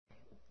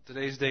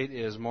Today's date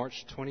is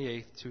March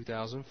 28th,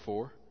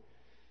 2004,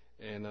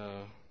 and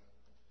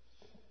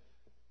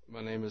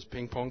my name is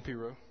Ping Pong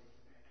Piro.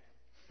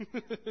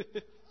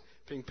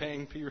 Ping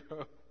Pang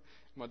Piro.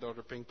 My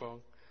daughter Ping Pong.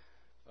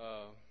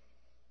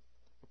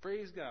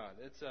 Praise God.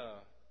 It's I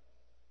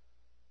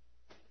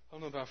don't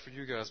know about for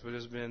you guys, but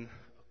it's been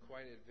a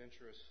quite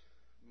adventurous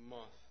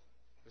month.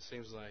 It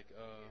seems like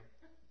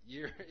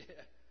year.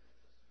 Yeah.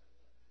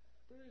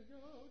 Praise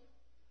God.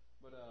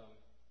 But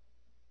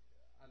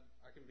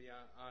I can be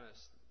honest,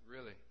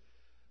 really.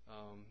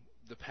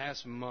 The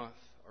past month,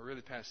 or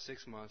really past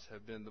 6 months,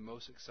 have been the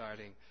most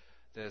exciting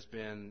that has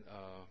been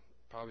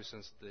probably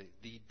since the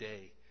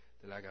day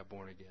that I got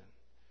born again.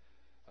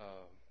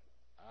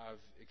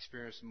 I've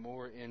experienced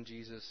more in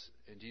Jesus,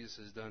 and Jesus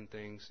has done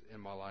things in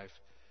my life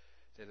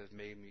that have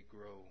made me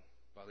grow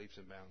by leaps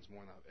and bounds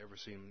more than I've ever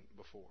seen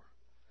before.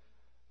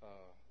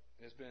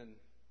 It's been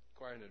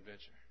quite an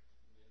adventure.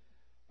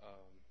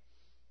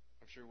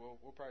 I'm sure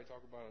we'll probably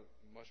talk about it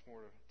much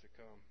more to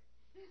come.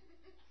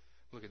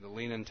 Look at the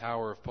Leaning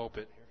Tower of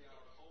Pulpit here.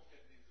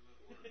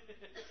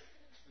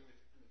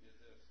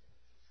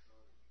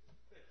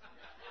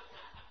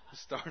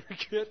 Starter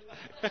kit.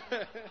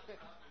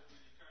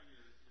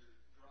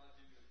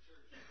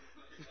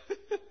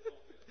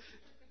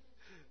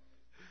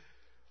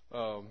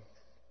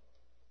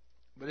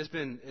 But it's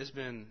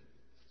been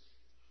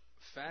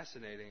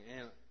fascinating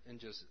and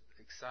just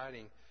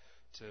exciting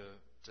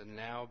to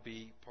now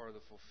be part of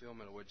the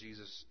fulfillment of what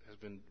Jesus has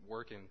been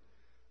working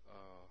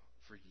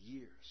for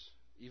years.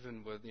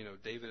 Even with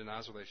David and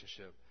I's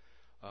relationship,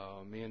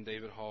 me and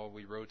David Hall,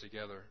 we rode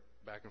together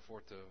back and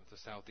forth to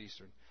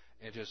Southeastern,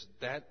 and just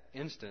that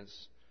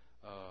instance,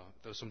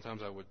 though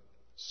sometimes I would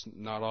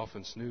not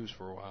often snooze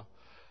for a while,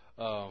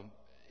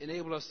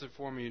 enabled us to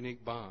form a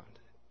unique bond.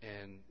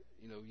 And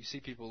you see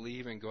people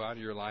leave and go out of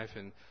your life,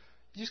 and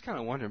you just kind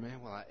of wonder,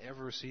 man, will I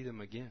ever see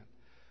them again?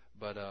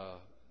 But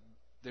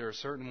there are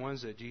certain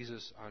ones that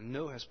Jesus, I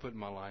know, has put in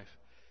my life,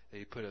 that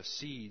He put a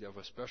seed of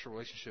a special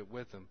relationship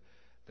with them,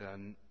 that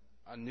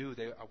I knew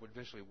I would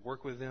eventually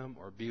work with them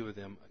or be with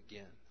them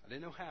again. I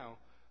didn't know how,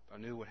 but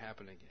I knew it would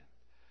happen again.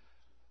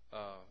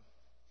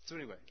 So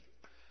anyway,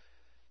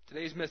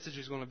 today's message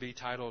is going to be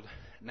titled,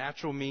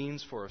 Natural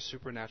Means for a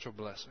Supernatural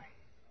Blessing.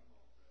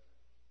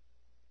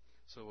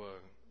 So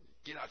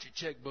get out your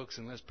checkbooks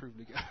and let's prove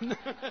to God.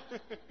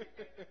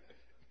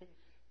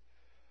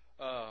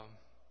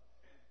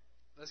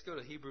 Let's go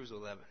to Hebrews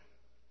 11.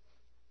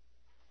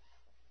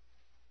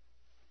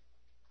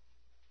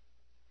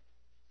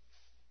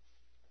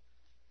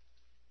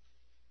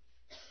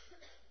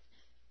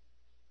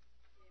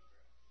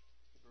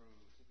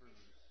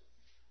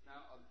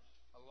 Now,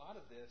 a lot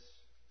of this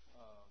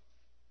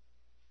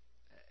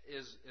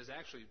is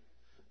actually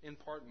in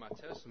part my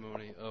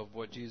testimony of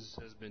what Jesus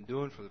has been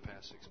doing for the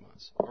past 6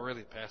 months, or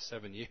really the past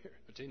 7 years,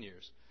 or 10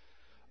 years.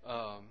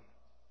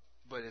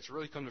 But it's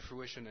really come to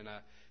fruition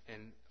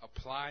and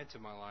applied to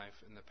my life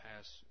in the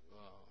past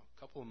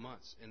couple of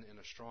months in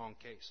a strong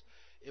case.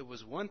 It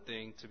was one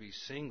thing to be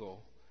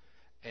single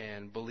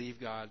and believe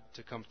God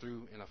to come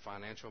through in a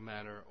financial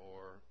matter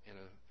or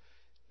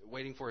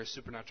waiting for His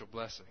supernatural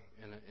blessing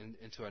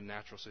into a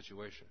natural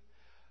situation.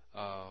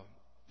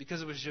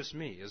 Because it was just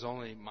me. It was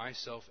only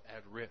myself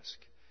at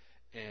risk.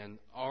 And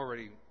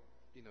already,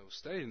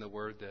 studying the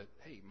Word that,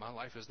 hey, my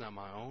life is not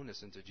my own.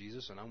 It's into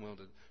Jesus, and I'm willing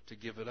to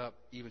give it up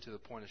even to the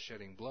point of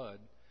shedding blood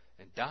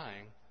and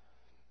dying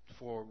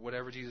for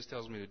whatever Jesus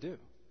tells me to do.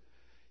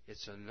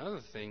 It's another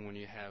thing when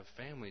you have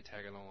family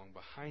tagging along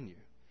behind you.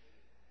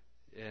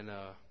 And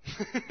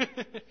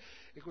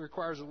it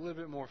requires a little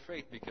bit more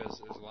faith because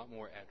there's a lot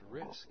more at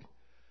risk.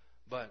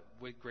 But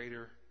with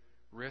greater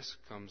risk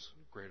comes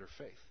greater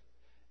faith.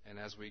 And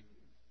as we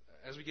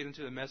get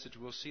into the message,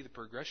 we'll see the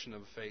progression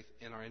of faith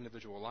in our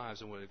individual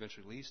lives and what it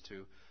eventually leads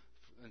to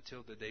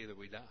until the day that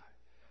we die.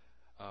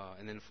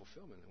 And then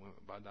fulfillment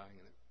by dying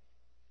in it.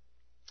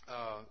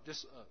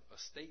 Just a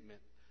statement,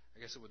 I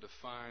guess it would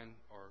define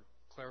or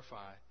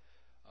clarify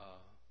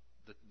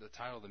the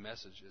title of the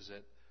message is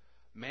that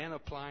man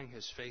applying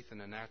his faith in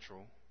the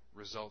natural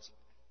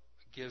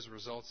gives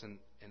results in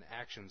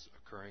actions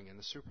occurring in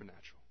the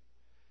supernatural.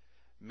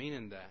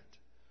 Meaning that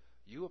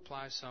you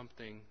apply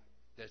something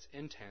that's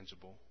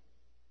intangible,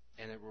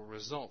 and it will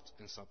result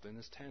in something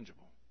that's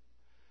tangible.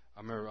 I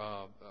remember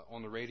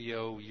on the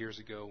radio years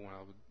ago when I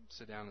would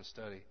sit down and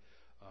study,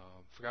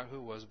 forgot who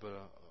it was, but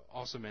an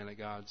awesome man of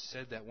God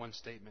said that one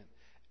statement,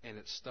 and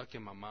it stuck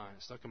in my mind,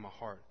 it stuck in my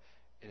heart,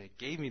 and it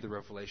gave me the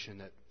revelation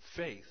that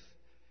faith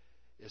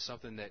is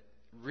something that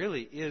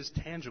really is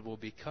tangible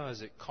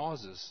because it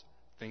causes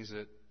things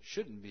that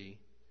shouldn't be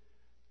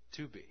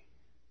to be.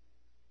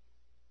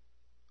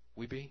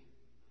 We be?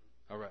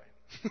 All right.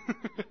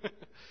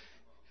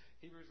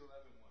 Hebrews 11:1.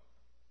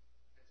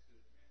 That's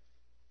good,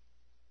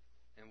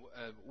 man.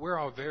 And we're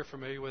all very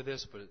familiar with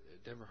this, but it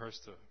never hurts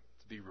to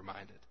be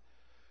reminded.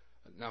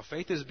 Now,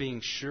 faith is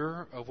being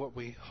sure of what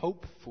we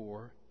hope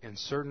for and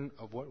certain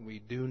of what we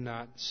do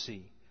not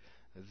see.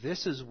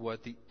 This is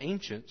what the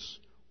ancients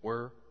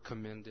were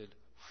commended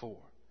for.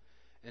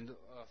 And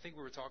I think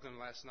we were talking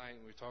last night,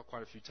 and we talked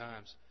quite a few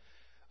times.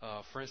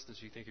 For instance,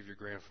 you think of your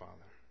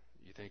grandfather.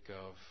 You think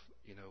of,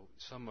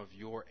 some of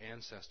your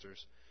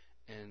ancestors,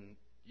 and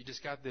you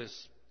just got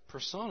this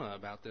persona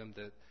about them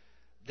that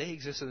they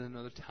existed in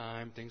another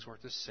time. Things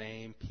weren't the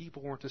same.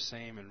 People weren't the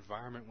same.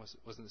 Environment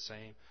wasn't the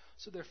same.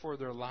 So therefore,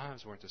 their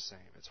lives weren't the same.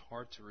 It's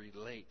hard to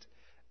relate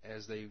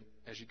as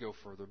you go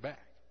further back.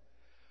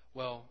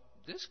 Well,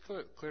 this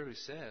clearly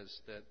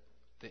says that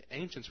the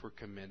ancients were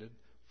commended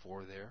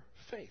for their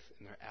faith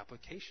and their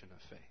application of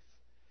faith.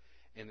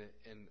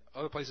 In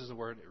other places of the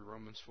word, in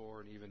Romans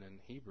 4 and even in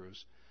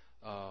Hebrews,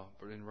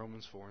 but in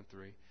Romans 4 and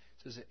 3, it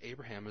says that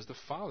Abraham is the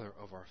father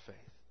of our faith.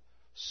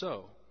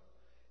 So,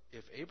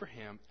 if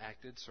Abraham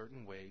acted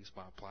certain ways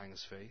by applying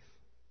his faith,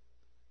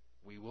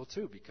 we will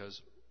too,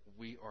 because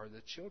we are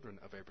the children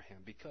of Abraham,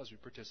 because we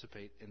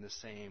participate in the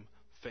same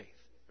faith.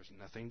 There's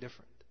nothing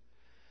different.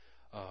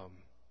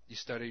 You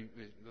study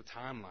the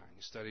timeline.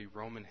 You study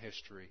Roman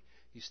history.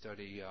 You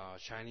study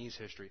Chinese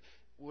history.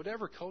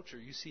 Whatever culture,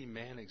 you see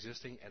man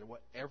existing at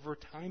whatever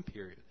time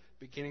period,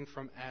 beginning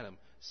from Adam,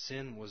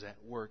 sin was at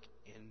work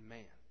in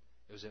man.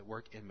 It was at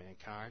work in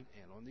mankind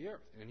and on the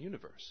earth, in the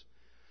universe.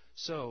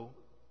 So,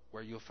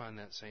 where you'll find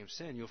that same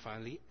sin, you'll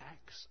find the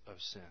acts of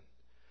sin.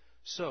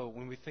 So,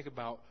 when we think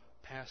about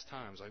past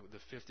times, like the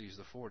 50s,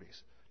 the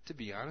 40s, to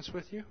be honest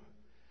with you,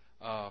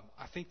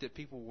 I think that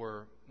people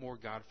were more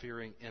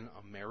God-fearing in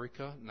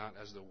America, not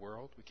as the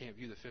world. We can't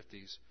view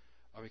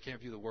we can't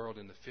view the world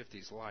in the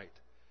 50s light.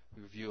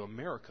 We view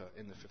America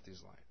in the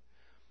 50s light.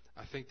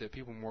 I think that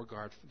people were more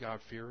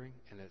God-fearing,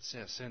 and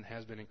that sin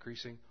has been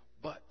increasing,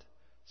 but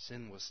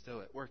sin was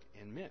still at work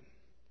in men.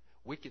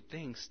 Wicked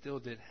things still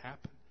did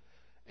happen.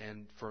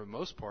 And for the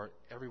most part,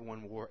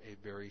 everyone wore a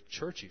very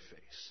churchy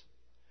face.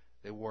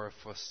 They wore a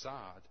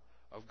facade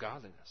of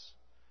godliness.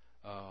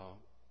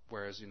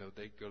 Whereas,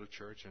 they go to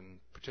church and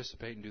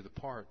participate and do the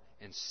part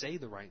and say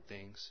the right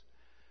things.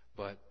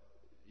 But,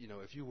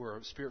 if you were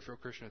a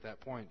Spirit-filled Christian at that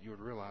point, you would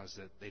realize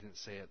that they didn't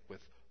say it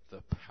with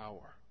the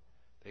power.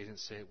 They didn't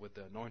say it with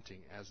the anointing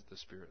as the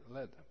Spirit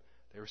led them.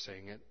 They were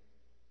saying it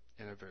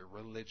in a very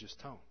religious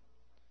tone.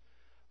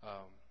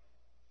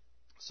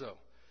 So,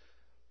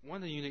 one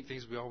of the unique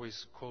things we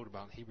always quote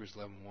about Hebrews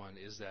 11:1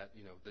 is that,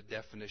 the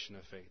definition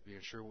of faith,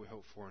 being sure we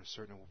hope for and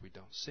certain of what we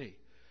don't see.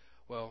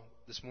 Well,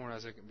 this morning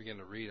as I began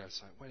to read, I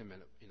was like, wait a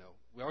minute,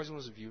 we always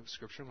want to view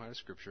Scripture in light of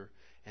Scripture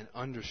and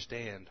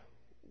understand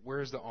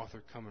where is the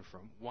author coming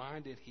from. Why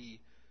did he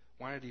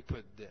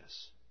put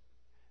this?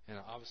 And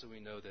obviously we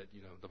know that,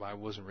 the Bible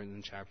wasn't written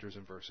in chapters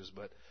and verses,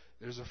 but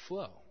there's a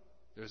flow.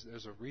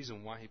 There's a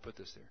reason why he put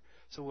this there.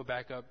 So we'll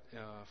back up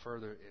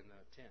further in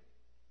 10.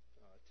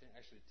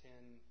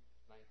 10:19.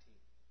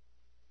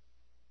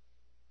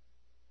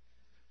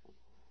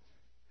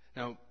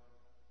 Now,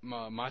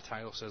 my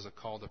title says a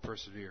call to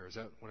persevere. Is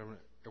that what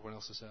everyone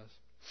else says?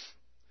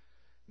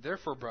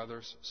 Therefore,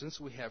 brothers, since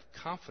we have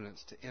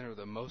confidence to enter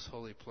the most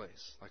holy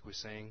place, like we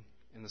sang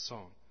in the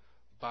song,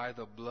 by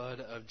the blood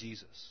of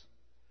Jesus,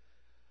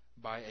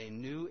 by a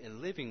new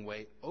and living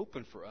way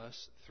opened for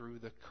us through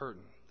the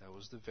curtain. That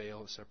was the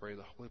veil that separated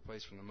the holy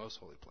place from the most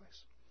holy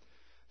place.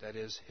 That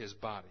is his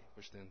body,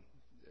 which then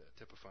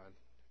typified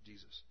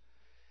Jesus.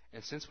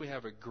 And since we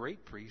have a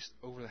great priest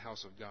over the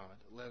house of God,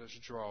 let us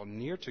draw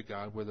near to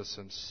God with a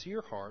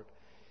sincere heart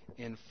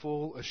in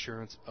full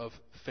assurance of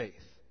faith.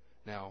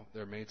 Now,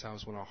 there are many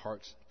times when our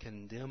hearts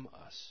condemn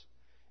us.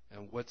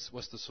 And what's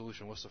the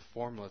solution? What's the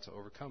formula to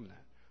overcome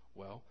that?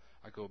 Well,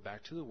 I go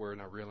back to the Word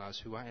and I realize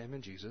who I am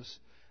in Jesus.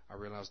 I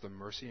realize the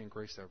mercy and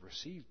grace that I've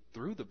received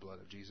through the blood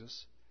of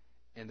Jesus.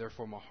 And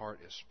therefore my heart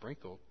is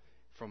sprinkled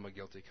from a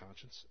guilty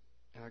conscience.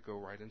 And I go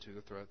right into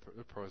the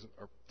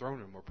throne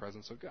room or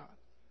presence of God.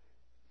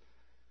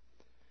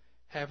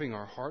 Having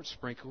our hearts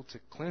sprinkled to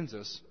cleanse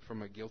us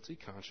from a guilty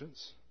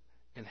conscience,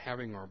 and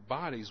having our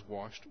bodies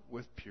washed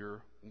with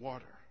pure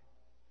water.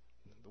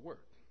 The Word.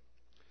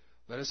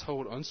 Let us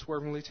hold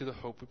unswervingly to the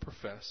hope we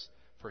profess,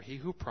 for he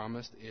who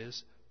promised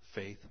is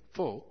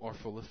faithful, or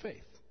full of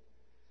faith.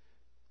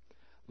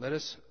 Let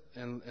us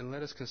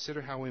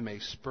consider how we may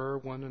spur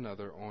one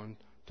another on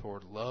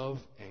toward love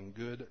and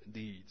good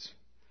deeds.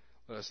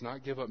 Let us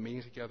not give up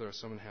meeting together as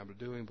some have been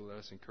doing, but let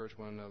us encourage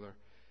one another,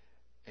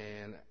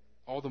 and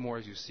all the more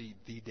as you see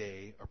the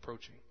day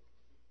approaching.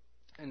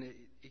 And it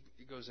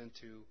goes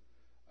into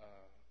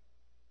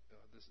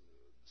this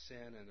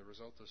sin and the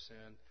result of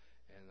sin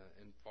and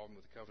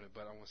involvement with the covenant,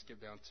 but I want to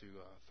skip down to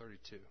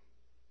 32.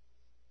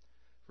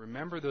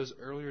 Remember those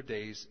earlier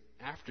days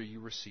after you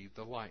received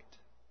the light,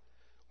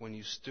 when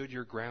you stood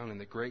your ground in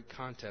the great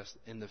contest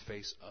in the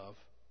face of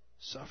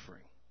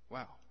suffering.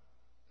 Wow,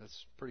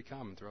 that's pretty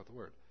common throughout the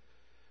Word.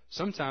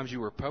 Sometimes you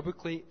were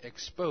publicly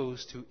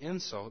exposed to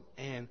insult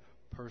and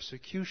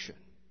persecution.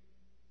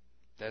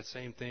 That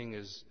same thing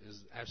is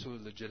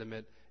absolutely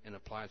legitimate and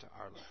applied to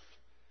our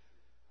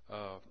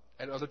life.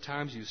 At other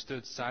times, you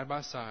stood side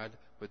by side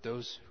with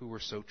those who were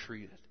so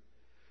treated.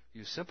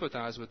 You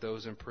sympathized with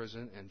those in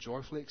prison and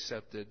joyfully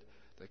accepted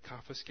the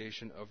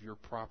confiscation of your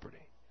property.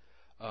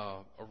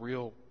 A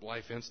real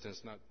life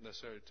instance, not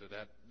necessarily to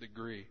that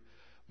degree,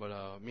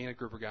 But me and a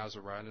group of guys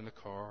were riding in the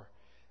car,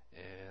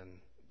 and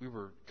we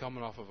were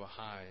coming off of a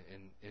high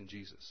in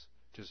Jesus.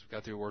 Just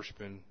got through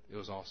worshiping. It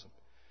was awesome.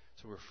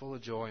 So we're full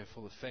of joy and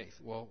full of faith.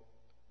 Well,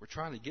 we're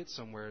trying to get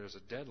somewhere. There's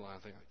a deadline, I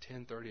think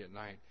like 10:30 at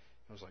night.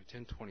 It was like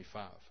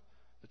 10:25.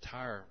 The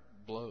tire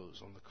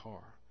blows on the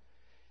car.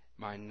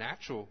 My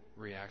natural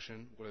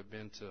reaction would have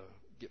been to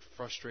get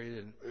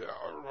frustrated and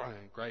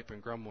gripe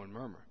and grumble and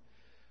murmur.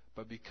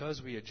 But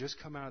because we had just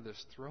come out of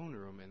this throne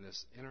room and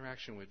this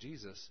interaction with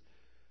Jesus,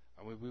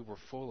 we were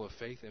full of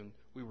faith, and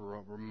we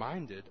were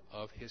reminded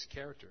of His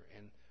character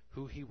and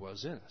who He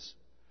was in us.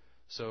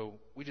 So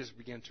we just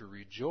began to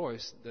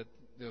rejoice that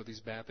these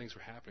bad things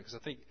were happening, because I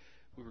think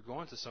we were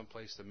going to some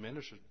place to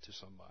minister to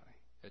somebody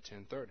at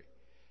 10:30,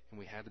 and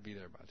we had to be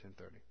there by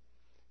 10:30.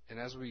 And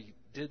as we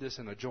did this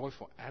in a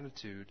joyful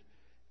attitude,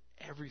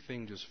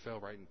 everything just fell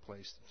right in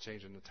place,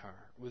 changing the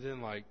tire.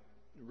 Within like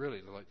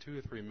 2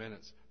 or 3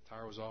 minutes, the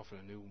tire was off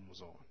and a new one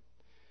was on.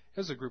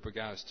 There's a group of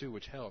guys too,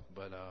 which helped,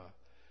 but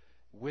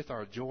with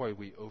our joy,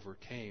 we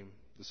overcame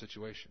the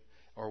situation,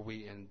 or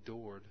we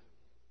endured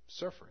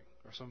suffering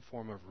or some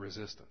form of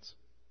resistance.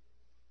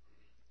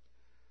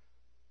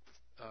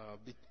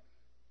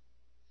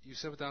 You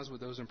sympathize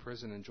with those in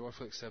prison and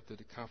joyfully accepted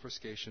the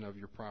confiscation of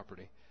your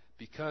property,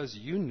 because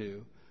you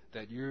knew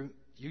that you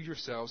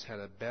yourselves had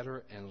a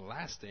better and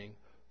lasting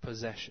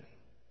possession.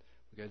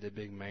 We got the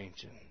big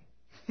mansion.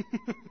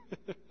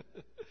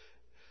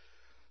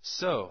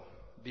 So,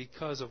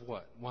 because of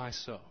what? Why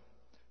so?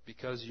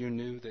 Because you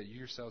knew that you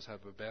yourselves have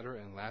a better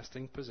and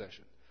lasting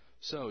possession.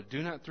 So,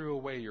 do not throw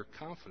away your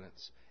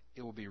confidence.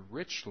 It will be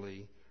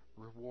richly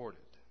rewarded.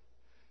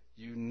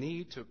 You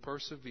need to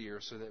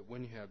persevere so that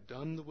when you have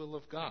done the will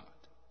of God,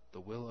 not the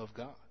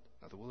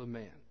will of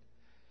man,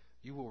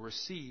 you will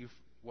receive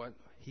what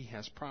He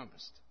has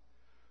promised.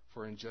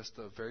 For in just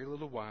a very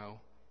little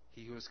while,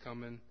 He who is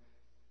coming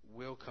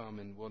will come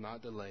and will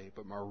not delay.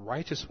 But my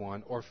righteous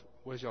one, or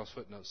what does y'all's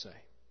footnote say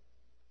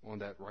on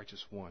that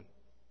righteous one?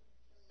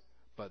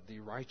 But the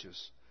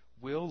righteous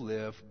will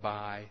live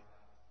by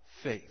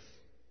faith.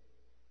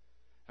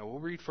 Now we'll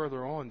read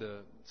further on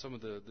some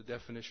of the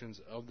definitions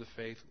of the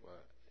faith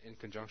in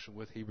conjunction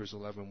with Hebrews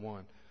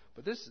 11:1.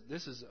 But this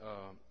is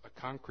a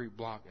concrete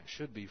block, and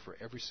should be for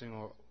every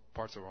single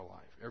parts of our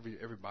life,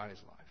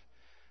 everybody's life.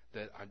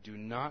 That I do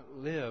not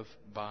live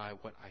by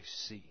what I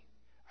see.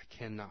 I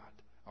cannot.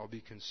 I'll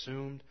be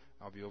consumed,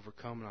 I'll be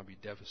overcome, and I'll be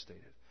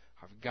devastated.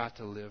 I've got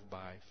to live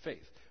by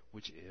faith,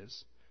 which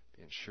is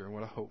being sure in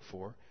what I hope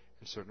for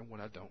and certain in what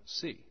I don't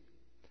see.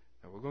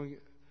 Now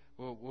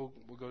we'll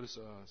go to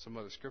some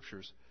other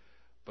scriptures,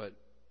 but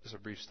just a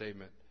brief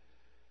statement.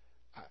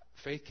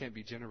 Faith can't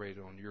be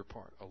generated on your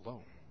part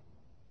alone,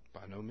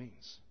 by no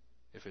means.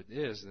 If it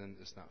is, then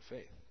it's not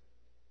faith.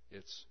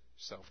 It's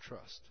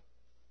self-trust.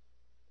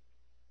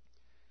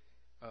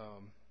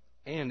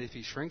 And if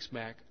he shrinks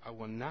back, I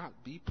will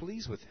not be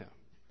pleased with him.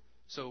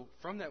 So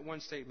from that one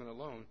statement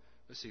alone,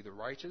 let's see, the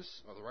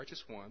righteous, or the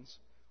righteous ones,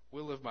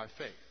 will live by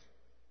faith.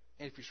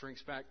 And if he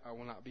shrinks back, I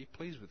will not be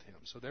pleased with him.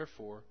 So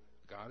therefore,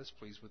 God is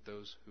pleased with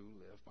those who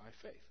live by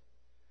faith.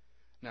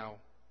 Now,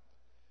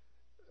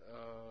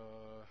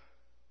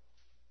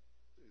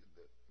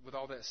 with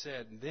all that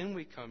said, then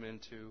we come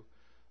into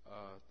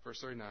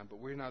verse 39, but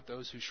we're not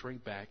those who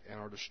shrink back and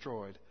are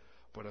destroyed,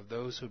 but of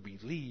those who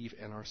believe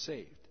and are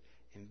saved.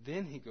 And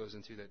then he goes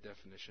into that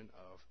definition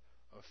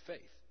of faith.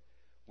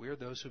 We are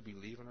those who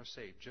believe and are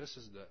saved, just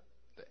as the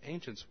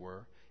ancients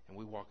were, and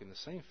we walk in the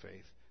same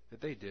faith that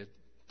they did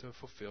to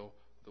fulfill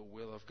the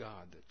will of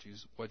God,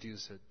 what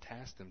Jesus had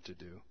tasked them to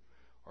do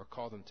or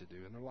called them to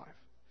do in their life.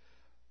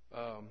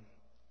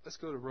 Let's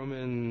go to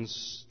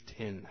Romans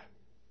 10.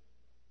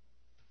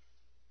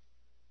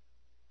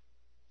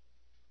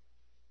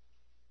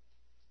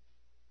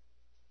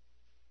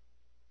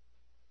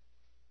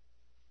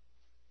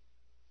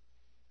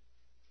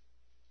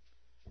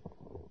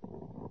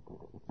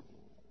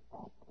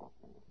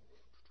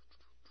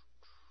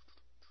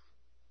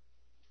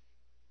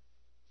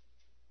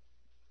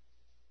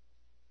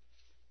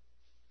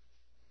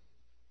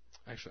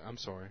 Actually, I'm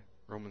sorry,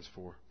 Romans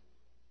 4. We'll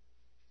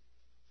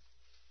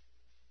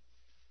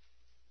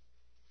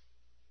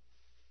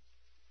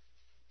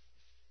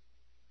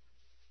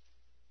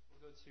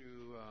go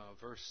to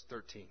verse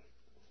 13.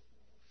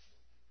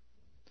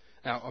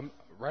 Now,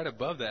 right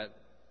above that,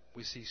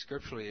 we see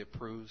scripturally it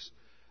proves,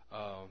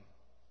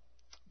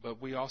 but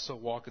we also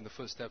walk in the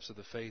footsteps of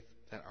the faith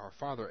that our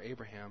father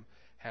Abraham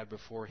had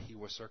before he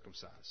was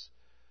circumcised.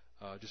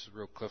 Just a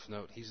real cliff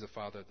note, he's the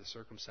father of the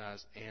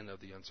circumcised and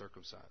of the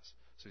uncircumcised.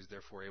 So he's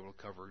therefore able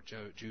to cover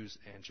Jews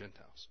and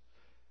Gentiles.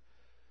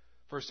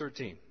 Verse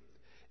 13.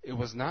 It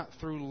was not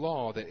through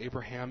law that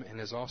Abraham and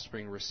his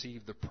offspring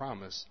received the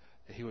promise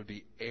that he would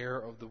be heir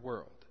of the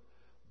world,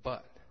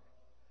 but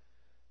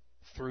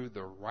through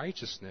the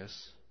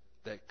righteousness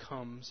that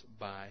comes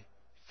by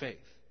faith.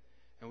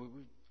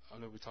 And I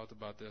know we talked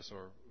about this,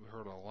 or we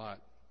heard a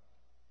lot,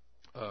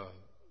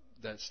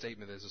 that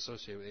statement that is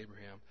associated with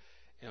Abraham.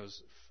 And it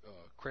was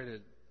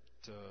credited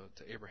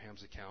to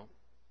Abraham's account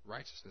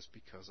righteousness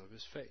because of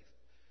his faith.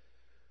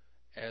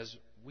 As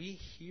we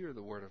hear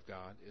the Word of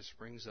God, it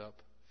springs up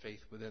faith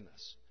within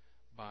us.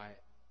 By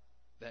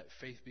that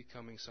faith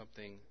becoming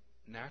something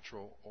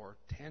natural or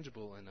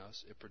tangible in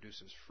us, it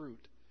produces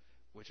fruit,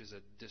 which is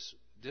a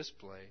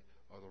display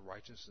of the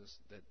righteousness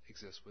that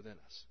exists within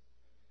us.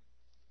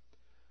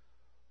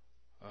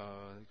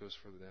 It goes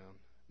further down.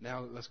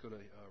 Now let's go to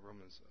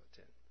Romans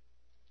 10.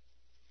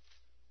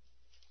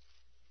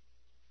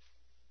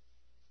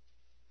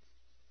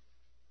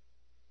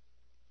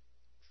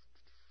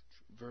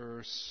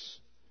 Verse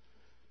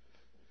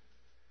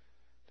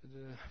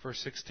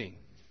 16.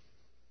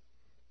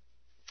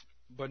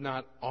 But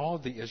not all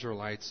the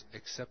Israelites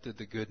accepted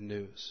the good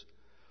news.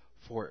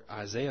 For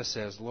Isaiah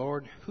says,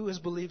 Lord, who has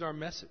believed our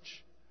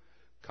message?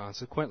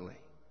 Consequently,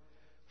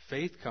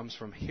 faith comes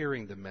from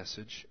hearing the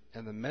message,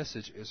 and the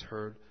message is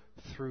heard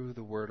through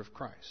the word of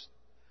Christ.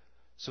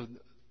 So,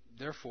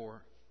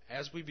 therefore,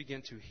 as we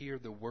begin to hear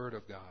the word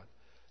of God,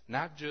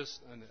 not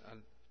just, and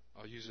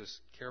I'll use this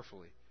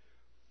carefully,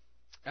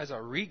 as I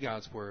read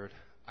God's word,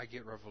 I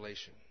get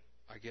revelation,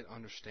 I get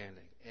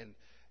understanding, and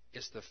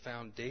it's the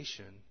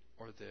foundation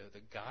or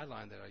the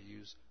guideline that I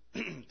use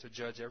to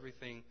judge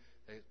everything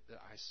that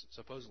I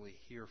supposedly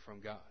hear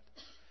from God.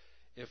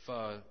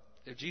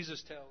 If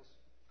Jesus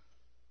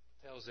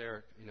tells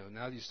Eric,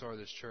 now that you started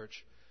this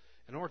church,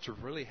 in order to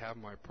really have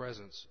my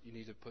presence, you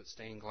need to put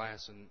stained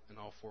glass in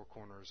all four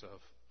corners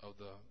of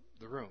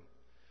the room.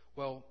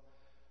 Well,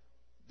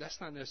 that's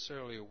not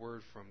necessarily a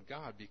word from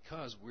God,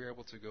 because we're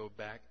able to go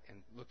back and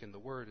look in the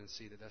Word and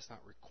see that that's not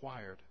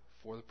required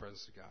for the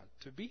presence of God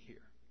to be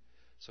here.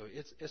 So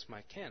it's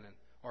my canon,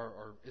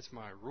 or it's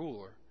my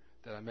ruler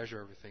that I measure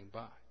everything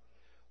by.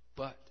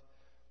 But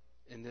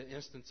in the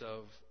instance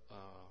of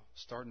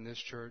starting this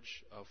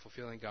church, of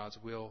fulfilling God's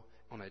will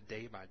on a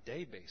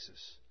day-by-day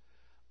basis,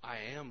 I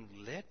am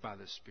led by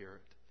the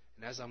Spirit.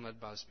 And as I'm led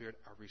by the Spirit,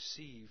 I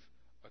receive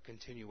a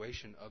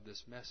continuation of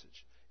this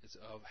message. It's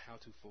of how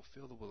to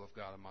fulfill the will of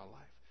God in my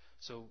life.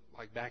 So,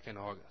 like back in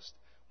August,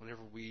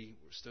 whenever we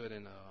stood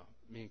in,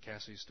 me and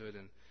Cassie stood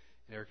in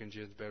Eric and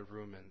Jen's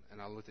bedroom,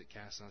 and I looked at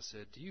Cass and I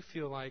said, do you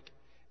feel like,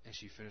 and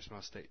she finished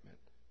my statement,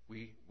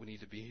 we need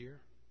to be here?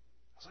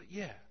 I was like,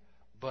 yeah,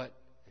 but,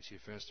 and she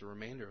finished the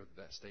remainder of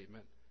that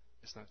statement,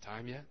 it's not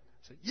time yet?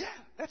 I said, yeah,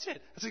 that's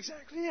it. That's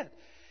exactly it.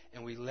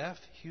 And we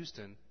left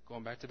Houston,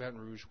 going back to Baton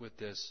Rouge, with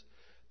this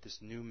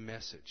new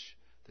message,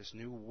 this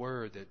new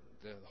word that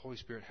the Holy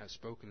Spirit has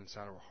spoken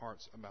inside our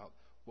hearts about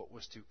what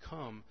was to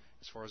come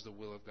as far as the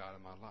will of God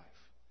in my life.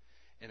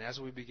 And as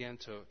we began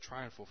to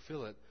try and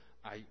fulfill it,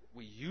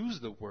 we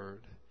used the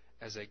word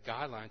as a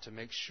guideline to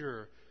make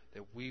sure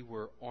that we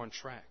were on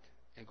track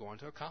and going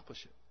to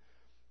accomplish it.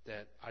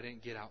 That I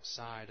didn't get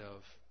outside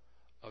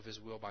of His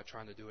will by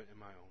trying to do it in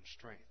my own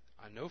strength.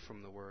 I know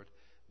from the word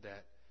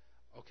that,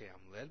 okay,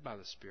 I'm led by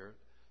the Spirit,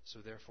 so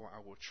therefore I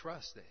will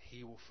trust that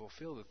He will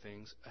fulfill the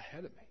things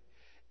ahead of me.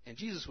 And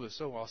Jesus was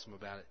so awesome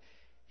about it.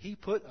 He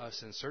put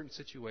us in certain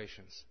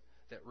situations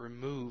that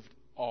removed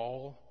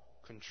all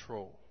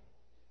control,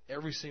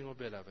 every single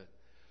bit of it,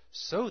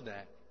 so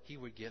that He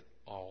would get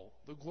all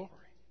the glory.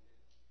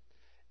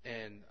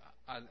 And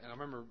I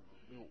remember,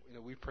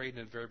 we prayed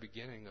in the very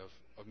beginning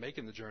of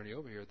making the journey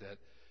over here that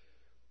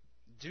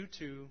due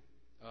to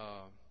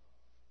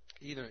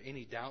either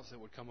any doubts that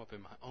would come up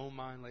in my own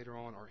mind later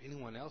on or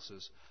anyone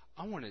else's,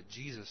 I wanted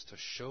Jesus to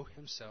show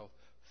Himself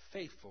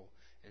faithful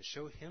and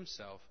show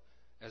Himself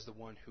as the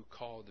one who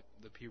called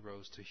the P.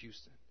 Rose to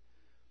Houston.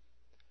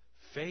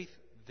 Faith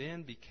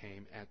then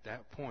became, at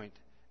that point,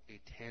 a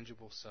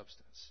tangible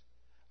substance.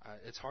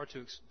 It's hard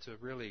to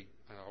really,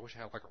 I wish I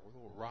had like a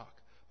little rock,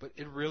 but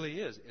it really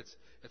is.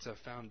 It's a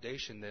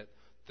foundation that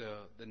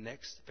the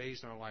next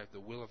phase in our life,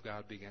 the will of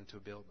God, began to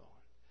build on.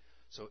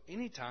 So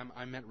anytime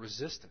I met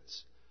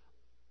resistance,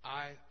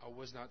 I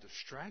was not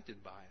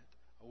distracted by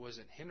it. I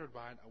wasn't hindered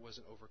by it. I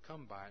wasn't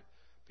overcome by it,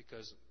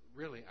 because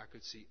really I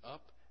could see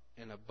up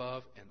and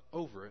above and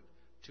over it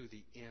to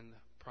the end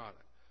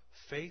product.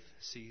 Faith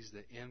sees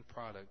the end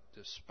product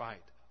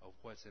despite of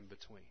what's in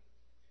between.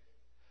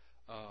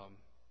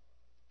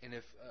 And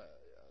if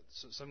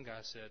some guy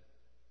said,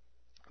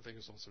 I think it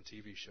was on some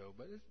TV show,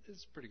 but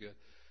it's pretty good.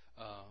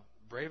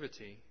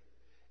 Brevity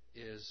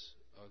is,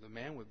 the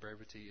man with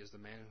brevity is the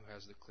man who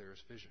has the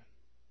clearest vision.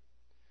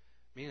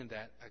 Meaning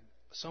that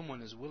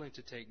someone is willing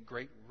to take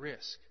great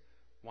risk.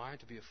 Why?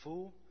 To be a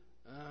fool?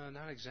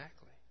 Not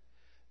exactly.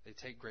 They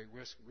take great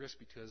risk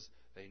because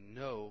they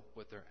know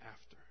what they're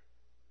after.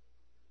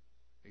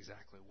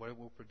 Exactly, what it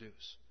will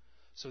produce.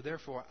 So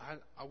therefore,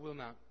 I will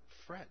not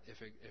fret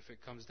if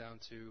it comes down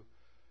to,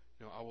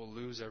 I will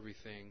lose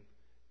everything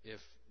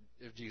if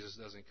Jesus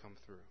doesn't come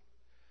through.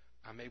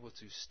 I'm able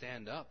to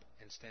stand up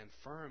and stand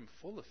firm,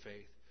 full of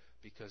faith,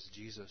 because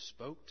Jesus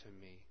spoke to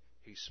me.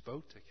 He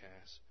spoke to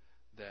Cass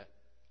that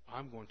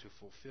I'm going to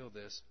fulfill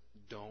this.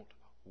 Don't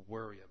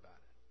worry about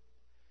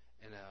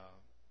it.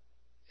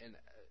 And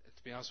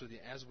to be honest with you,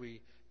 as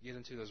we get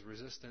into those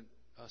resistant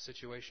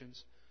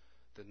situations,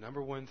 the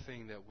number one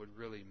thing that would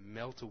really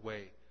melt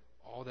away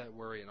all that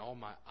worry and all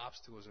my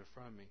obstacles in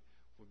front of me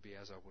would be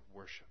as I would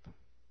worship.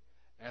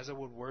 As I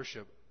would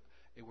worship,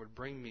 it would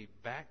bring me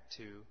back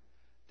to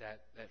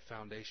that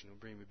foundation. It would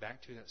bring me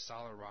back to that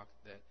solid rock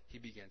that He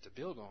began to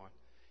build on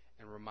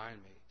and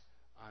remind me,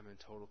 I'm in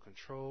total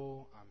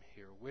control. I'm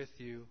here with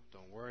you.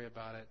 Don't worry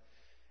about it.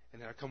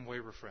 And then I come away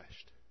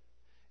refreshed.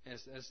 And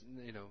it's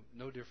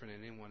no different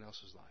in anyone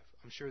else's life.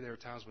 I'm sure there were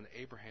times when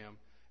Abraham,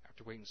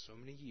 after waiting so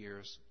many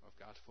years of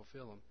God to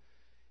fulfill him,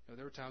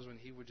 there were times when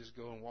he would just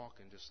go and walk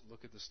and just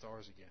look at the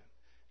stars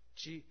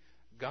again.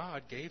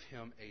 God gave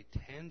him a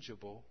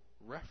tangible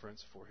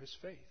reference for his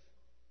faith.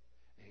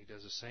 And He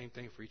does the same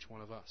thing for each one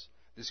of us.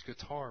 This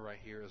guitar right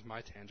here is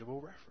my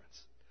tangible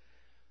reference.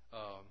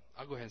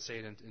 I'll go ahead and say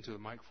it into the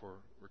mic for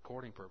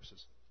recording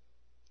purposes.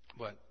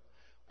 But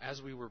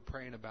as we were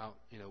praying about,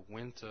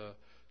 when to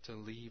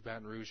leave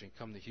Baton Rouge and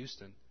come to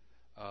Houston,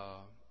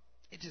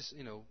 it just,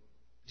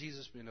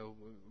 Jesus,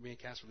 me and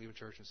Cass were leaving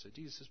church and said,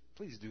 Jesus,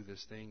 please do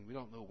this thing. We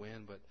don't know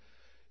when, but,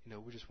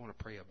 we just want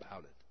to pray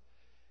about it.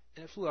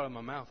 And it flew out of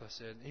my mouth. I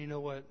said, you know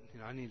what?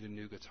 I need a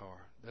new guitar.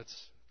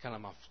 That's kind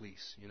of my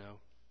fleece,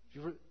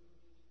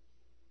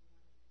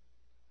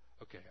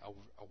 Okay, I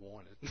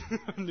wanted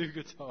a new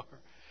guitar.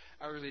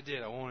 I really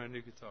did. I wanted a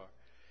new guitar.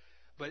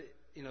 But,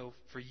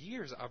 for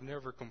years, I've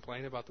never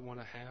complained about the one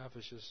I have.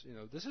 It's just,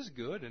 this is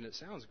good and it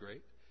sounds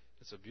great.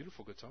 It's a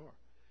beautiful guitar.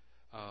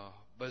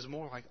 But it's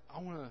more like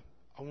I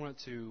want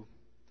to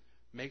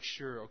make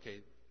sure,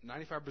 okay,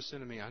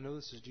 95% of me, I know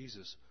this is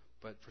Jesus,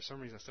 but for some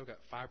reason I still got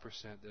 5%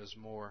 that is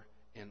more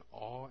in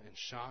awe and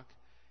shock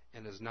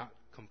and is not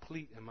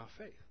complete in my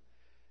faith.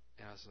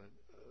 And I was like,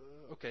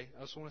 okay,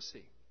 I just want to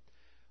see.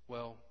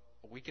 Well,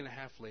 a week and a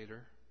half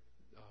later,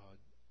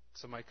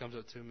 somebody comes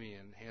up to me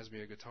and hands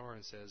me a guitar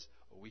and says,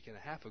 a week and a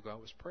half ago I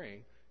was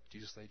praying,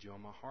 Jesus laid you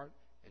on my heart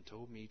and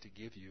told me to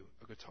give you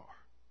a guitar.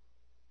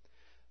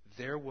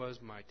 There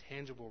was my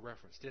tangible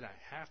reference. Did I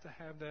have to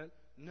have that?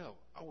 No.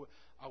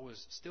 I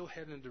was still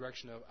heading in the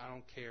direction of I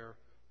don't care,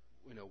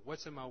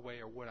 what's in my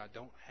way or what I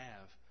don't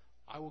have.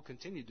 I will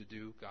continue to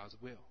do God's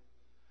will.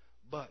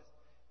 But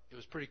it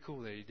was pretty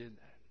cool that He did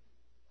that.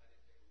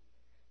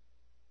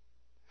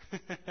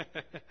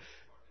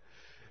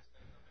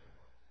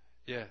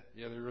 Yeah,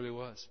 there really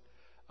was.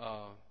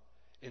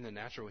 In the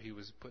natural, He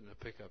was putting a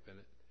pickup in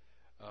it.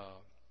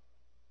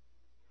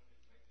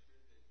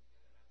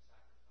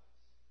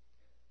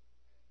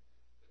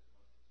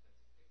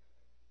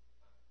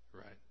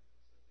 Right.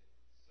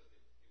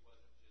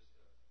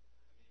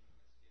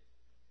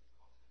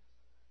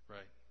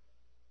 Right.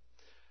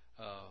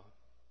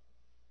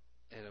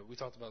 And we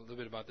talked a little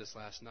bit about this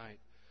last night.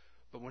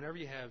 But whenever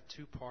you have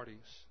two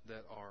parties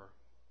that are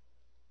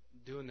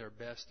doing their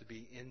best to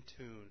be in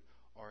tune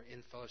or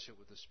in fellowship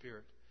with the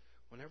Spirit,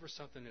 whenever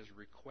something is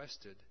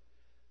requested,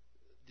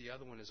 the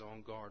other one is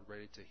on guard,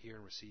 ready to hear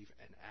and receive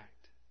and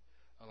act.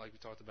 Like we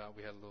talked about,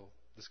 we had a little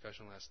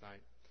discussion last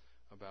night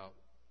about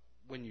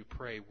when you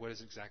pray, what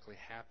does exactly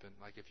happen?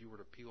 Like if you were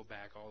to peel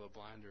back all the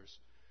blinders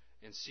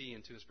and see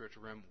into the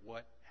spiritual realm,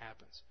 what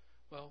happens?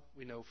 Well,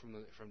 we know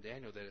from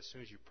Daniel that as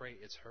soon as you pray,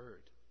 it's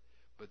heard.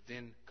 But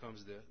then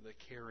comes the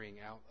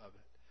carrying out of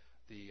it,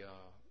 the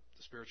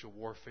spiritual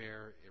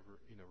warfare,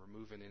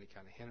 removing any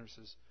kind of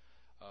hindrances.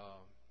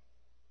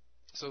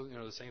 So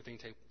the same thing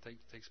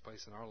takes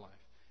place in our life.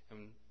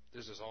 And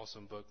there's this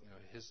awesome book,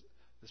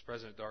 This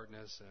President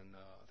Darkness, and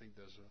I think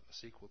there's a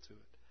sequel to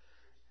it,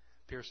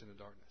 Piercing the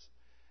Darkness.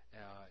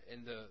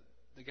 And the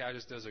guy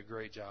just does a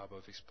great job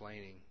of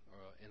explaining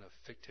in a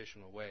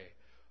fictional way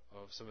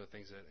of some of the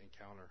things that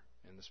encounter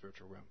in the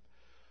spiritual realm.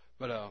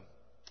 But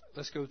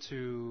let's go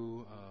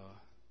to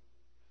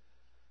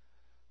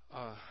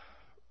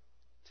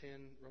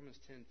Romans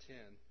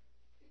 10:10.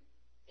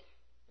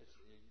 It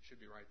should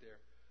be right there.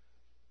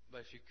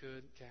 But if you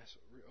could, Cass,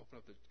 open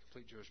up the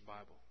Complete Jewish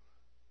Bible.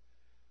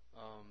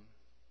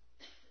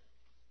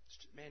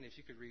 Man, if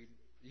you could read,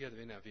 you have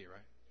the NIV,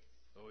 right?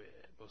 Oh yeah,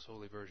 Most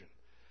Holy Version.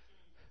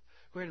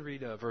 Go ahead and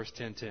read verse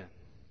 10:10.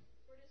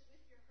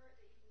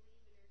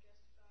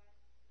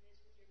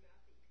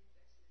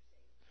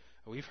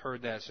 We've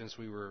heard that since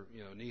we were,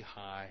 knee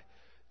high.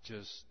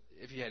 Just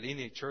if you had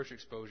any church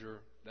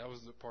exposure, that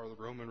was the part of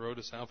the Roman road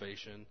to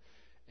salvation,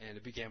 and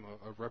it became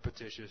a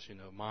repetitious,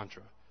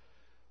 mantra.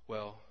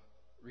 Well,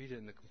 read it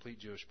in the Complete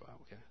Jewish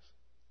Bible, Cass.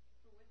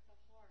 For with the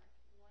heart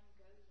one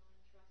goes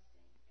on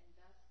trusting, and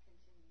thus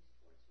continues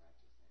towards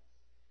righteousness,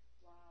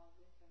 while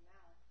with the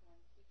mouth one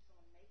keeps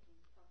on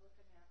making public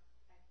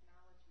acknowledgement,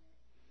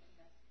 and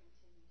thus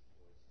continues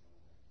towards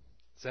deliverance.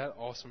 Is that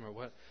awesome or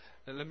what?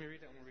 Now, let me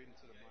read that. I'm going to read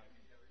into the mic.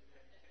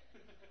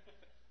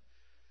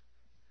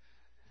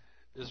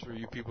 This is for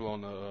you people on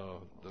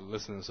the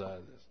listening side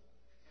of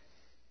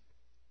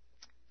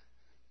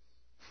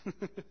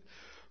this.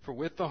 For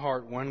with the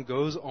heart one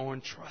goes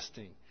on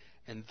trusting,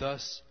 and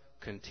thus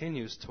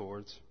continues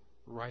towards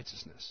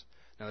righteousness.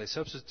 Now they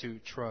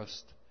substitute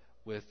trust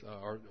with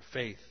or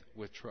faith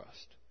with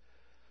trust.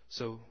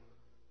 So,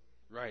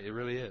 right, it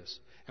really is.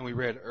 And we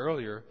read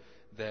earlier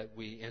that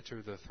we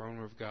enter the throne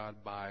room of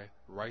God by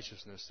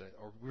righteousness,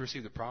 or we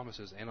receive the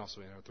promises and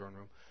also enter the throne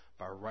room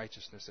by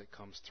righteousness that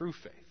comes through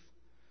faith.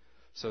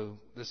 So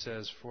this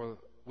says, for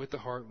with the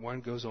heart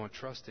one goes on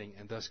trusting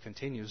and thus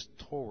continues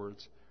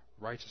towards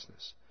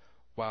righteousness,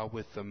 while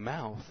with the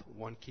mouth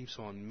one keeps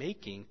on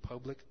making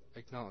public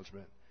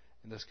acknowledgement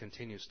and thus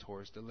continues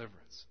towards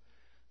deliverance.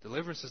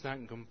 Deliverance is not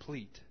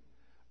complete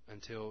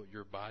until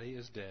your body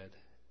is dead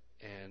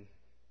and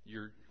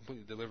you're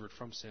completely delivered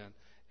from sin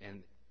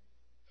and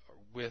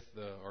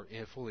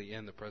fully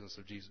in the presence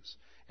of Jesus.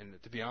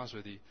 And to be honest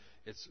with you,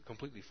 it's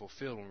completely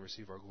fulfilled when we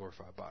receive our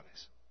glorified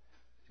bodies.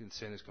 And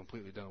sin is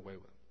completely done away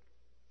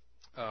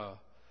with.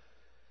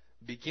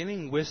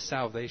 Beginning with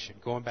salvation,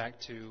 going back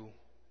to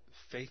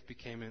faith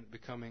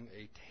becoming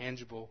a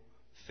tangible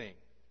thing.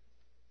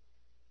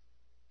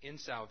 In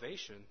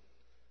salvation,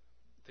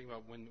 think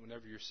about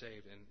whenever you're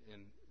saved in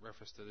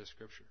reference to this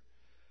scripture.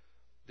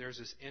 There's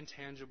this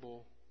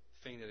intangible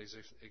thing that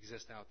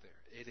exists out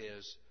there. It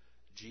is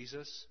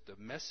Jesus, the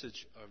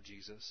message of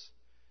Jesus,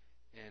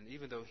 and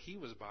even though he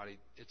was bodied,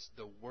 it's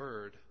the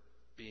Word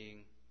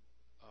being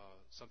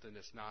something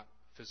that's not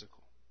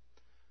physical.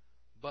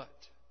 But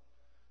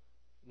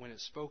when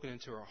it's spoken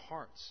into our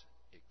hearts,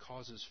 it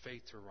causes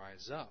faith to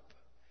rise up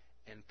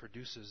and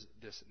produces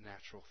this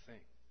natural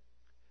thing.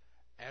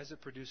 As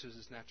it produces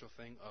this natural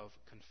thing of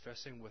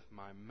confessing with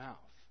my mouth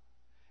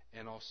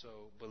and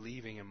also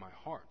believing in my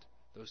heart,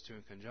 those two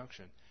in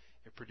conjunction,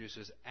 it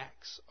produces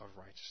acts of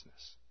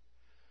righteousness.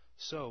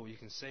 So you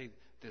can say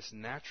this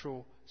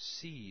natural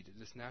seed,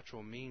 this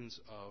natural means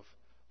of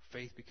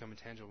faith becoming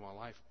tangible in my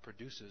life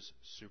produces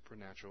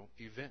supernatural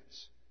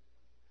events.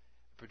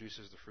 It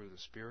produces the fruit of the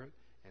Spirit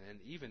and then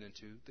even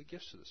into the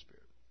gifts of the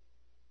Spirit.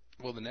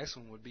 Well, the next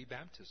one would be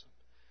baptism.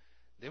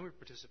 Then we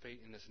participate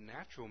in this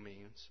natural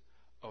means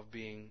of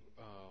being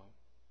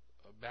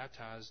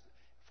baptized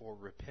for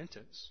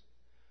repentance,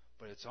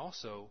 but it's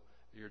also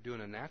you're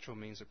doing a natural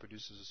means that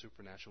produces a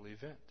supernatural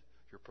event.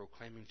 You're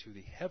proclaiming to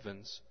the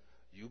heavens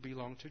you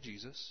belong to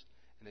Jesus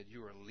and that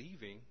you are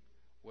leaving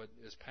what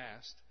is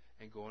past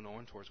and going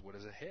on towards what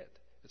is ahead.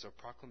 It's a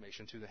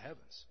proclamation to the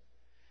heavens.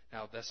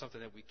 Now, that's something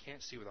that we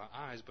can't see with our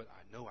eyes, but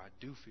I know I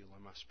do feel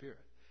in my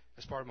spirit.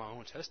 As part of my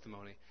own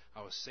testimony,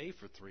 I was saved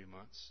for 3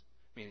 months.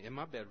 Meaning, in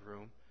my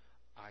bedroom,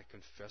 I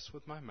confessed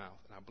with my mouth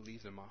and I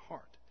believed in my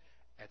heart.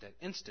 At that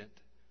instant,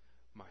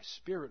 my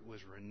spirit was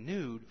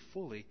renewed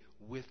fully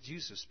with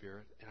Jesus'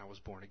 Spirit, and I was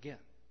born again.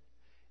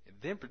 It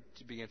then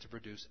began to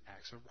produce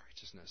acts of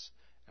righteousness.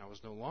 And I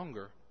was no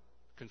longer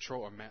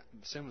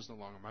sin was no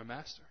longer my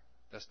master.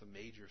 That's the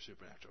major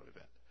supernatural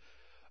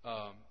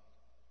event.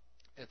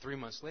 And 3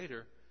 months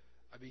later,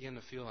 I began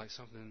to feel like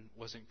something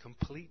wasn't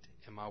complete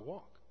in my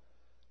walk.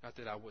 Not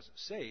that I wasn't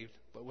saved,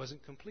 but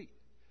wasn't complete.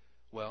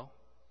 Well,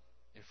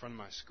 in front of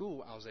my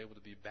school, I was able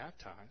to be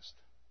baptized.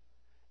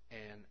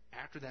 And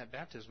after that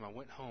baptism, I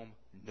went home.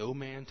 No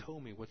man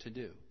told me what to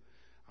do.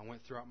 I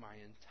went throughout my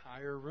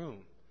entire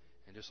room.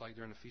 And just like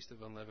during the Feast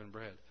of Unleavened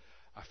Bread,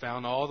 I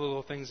found all the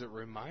little things that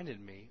reminded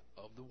me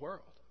of the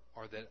world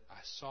or that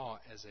I saw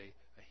as a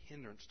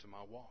hindrance to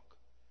my walk.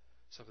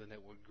 Something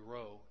that would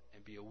grow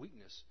and be a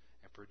weakness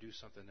and produce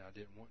something that I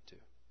didn't want to.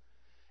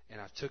 And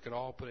I took it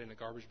all, put it in a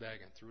garbage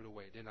bag, and threw it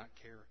away. Did not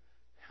care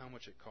how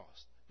much it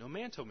cost. No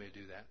man told me to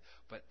do that.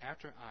 But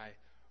after I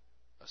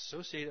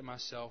associated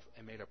myself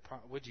and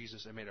with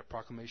Jesus and made a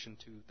proclamation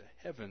to the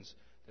heavens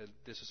that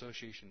this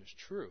association is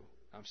true,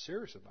 I'm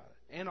serious about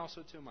it, and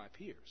also to my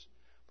peers,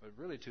 but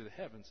really to the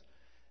heavens,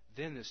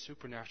 then this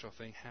supernatural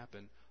thing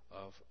happened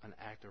of an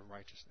act of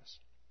righteousness.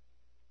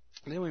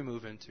 And then we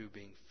move into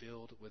being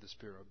filled with the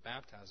Spirit, or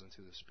baptized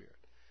into the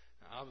Spirit.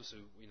 Now, obviously,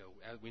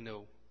 we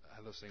know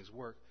how those things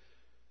work.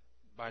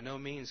 By no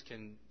means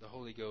can the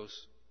Holy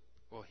Ghost,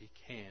 well, He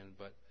can,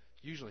 but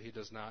usually He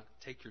does not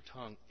take your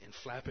tongue and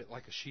flap it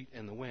like a sheet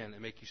in the wind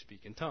and make you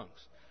speak in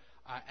tongues.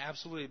 I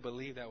absolutely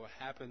believe that would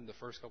happen the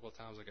first couple of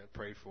times I got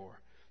prayed for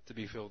to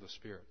be filled with the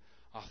Spirit.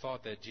 I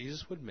thought that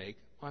Jesus would make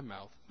my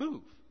mouth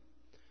move.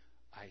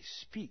 I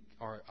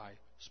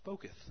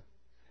spoketh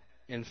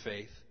in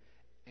faith,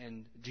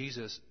 and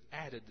Jesus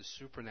added the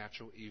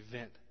supernatural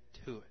event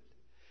to it.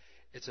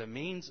 It's a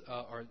means,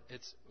 or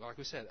it's, like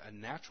we said, a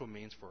natural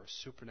means for a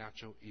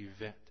supernatural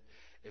event.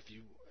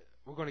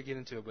 We're going to get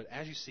into it, but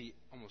as you see,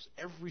 almost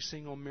every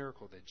single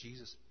miracle that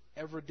Jesus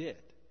ever did,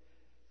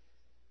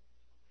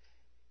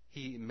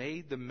 He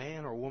made the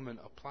man or woman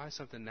apply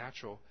something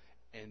natural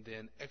and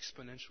then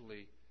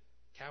exponentially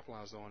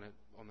capitalized on it,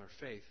 on their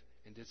faith,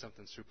 and did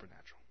something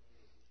supernatural.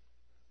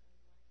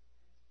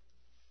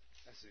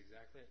 That's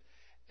exactly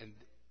it.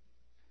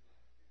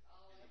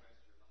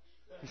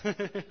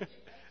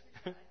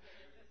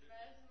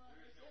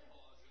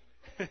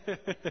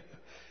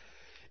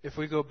 If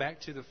we go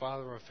back to the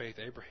father of faith,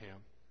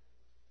 Abraham,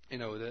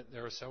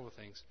 there are several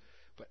things.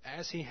 But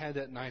as he had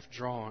that knife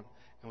drawn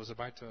and was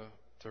about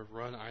to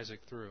run Isaac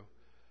through,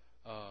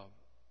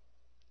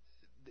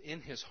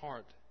 in his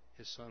heart,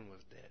 his son was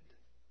dead.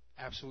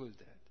 Absolutely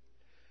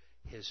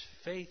dead. His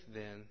faith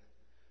then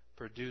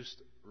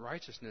produced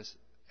righteousness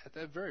at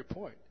that very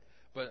point.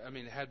 But,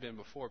 it had been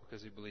before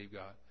because he believed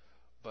God.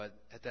 But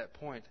at that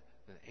point,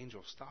 the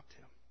angel stopped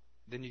him.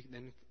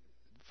 Then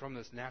from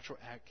this natural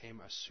act came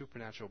a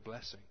supernatural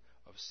blessing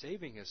of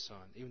saving His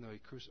Son, even though He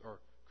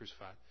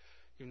crucified,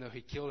 even though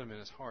He killed Him in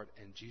His heart,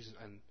 and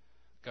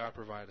God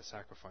provided a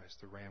sacrifice,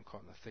 the ram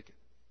caught in the thicket.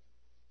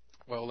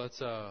 Well, let's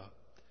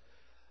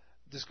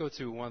just go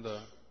to one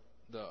of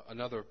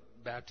another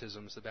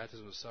baptism. It's the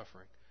baptism of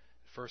suffering.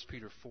 1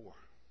 Peter 4.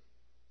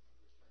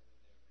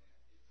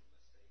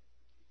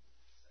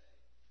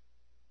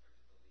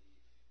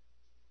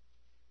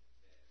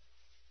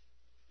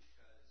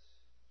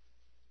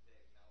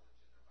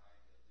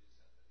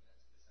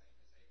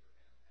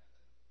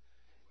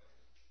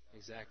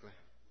 Exactly.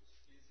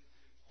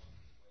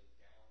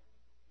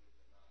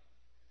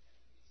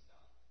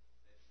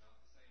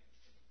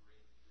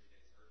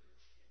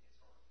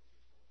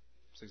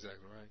 That's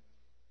exactly right.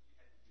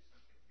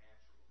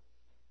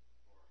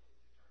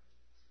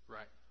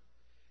 Right.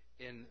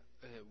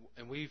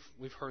 And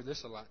we've heard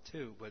this a lot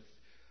too, but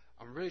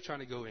I'm really trying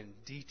to go in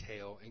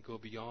detail and go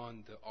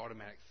beyond the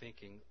automatic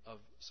thinking of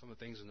some of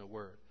the things in the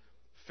Word.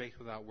 Faith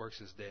without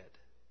works is dead.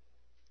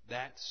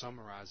 That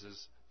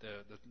summarizes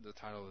the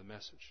title of the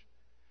message.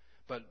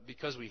 But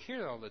because we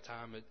hear it all the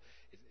time, it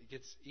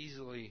gets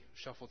easily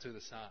shuffled to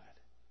the side.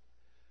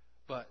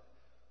 But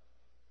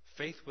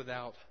faith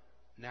without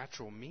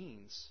natural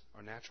means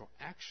or natural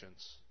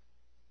actions,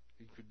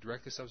 you could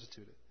directly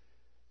substitute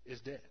it, is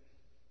dead.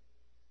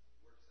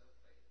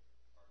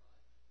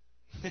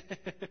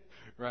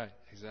 Right,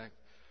 exactly.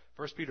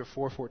 1 Peter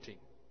 4:14.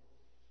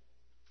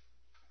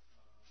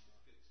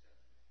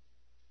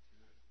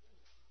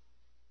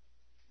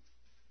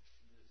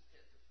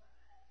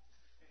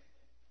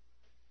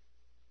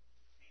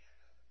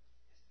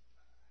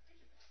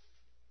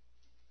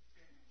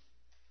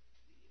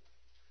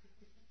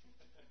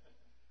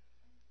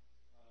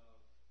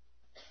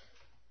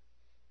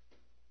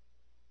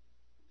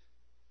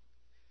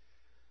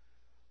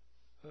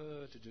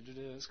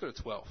 Let's go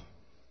to 12.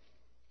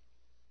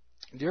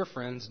 Dear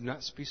friends, do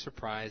not be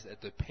surprised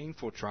at the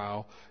painful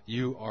trial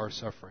you are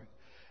suffering,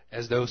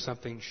 as though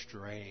something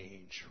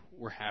strange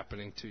were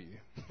happening to you.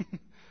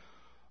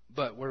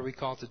 But what are we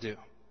called to do?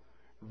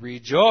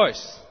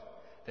 Rejoice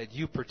that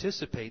you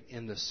participate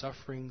in the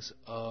sufferings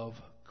of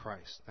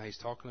Christ. Now he's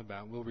talking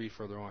about, we'll read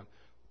further on,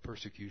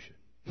 persecution.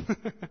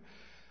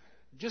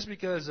 Just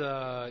because,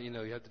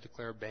 you have to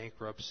declare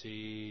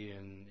bankruptcy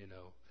and,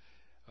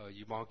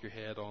 you bonk your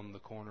head on the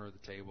corner of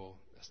the table,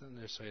 that's not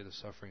necessarily the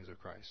sufferings of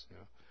Christ.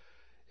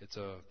 It's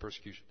a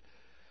persecution.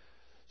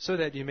 So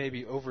that you may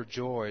be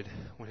overjoyed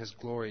when His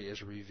glory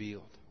is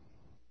revealed.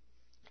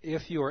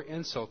 If you are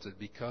insulted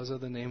because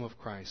of the name of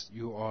Christ,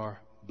 you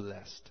are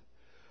blessed.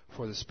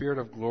 For the Spirit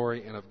of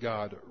glory and of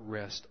God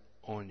rest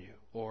on you.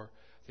 Or,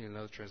 I think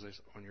another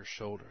translation, on your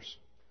shoulders.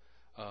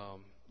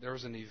 There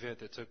was an event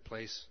that took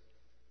place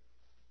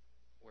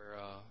where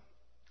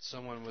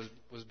someone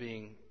was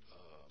being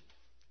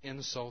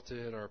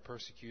insulted or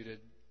persecuted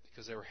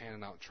because they were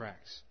handing out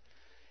tracts.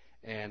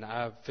 And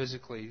I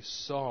physically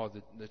saw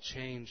the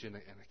change in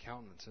a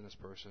countenance in this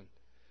person,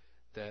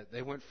 that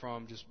they went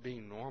from just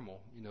being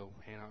normal,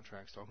 handing out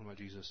tracts, talking about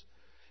Jesus,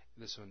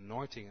 this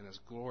anointing and this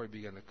glory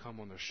began to come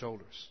on their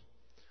shoulders.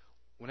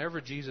 Whenever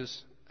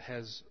Jesus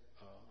has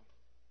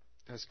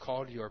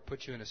called you or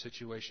put you in a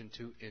situation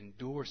to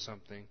endure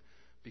something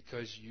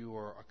because you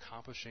are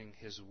accomplishing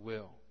His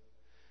will.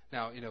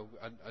 Now,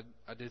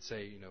 I did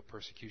say,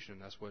 persecution,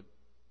 that's what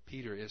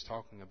Peter is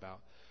talking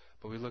about.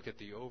 But we look at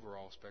the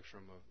overall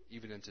spectrum of,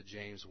 even into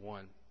James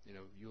 1,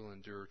 you'll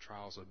endure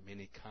trials of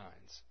many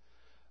kinds.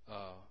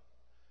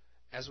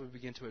 As we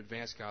begin to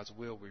advance God's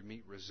will, we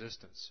meet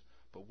resistance.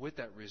 But with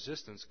that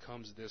resistance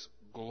comes this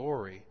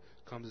glory,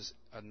 comes this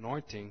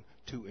anointing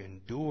to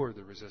endure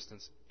the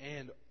resistance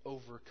and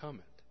overcome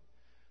it.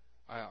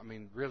 I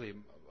mean, really,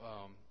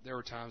 there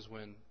were times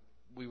when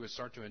we would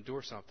start to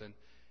endure something,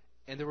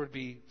 and there would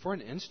be, for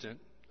an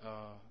instant,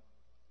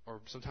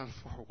 or sometimes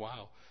for a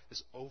while,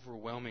 this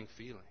overwhelming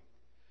feeling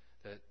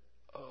that,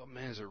 oh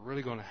man, is it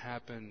really going to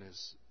happen?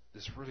 Is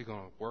this really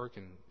going to work?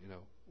 And,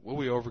 will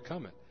we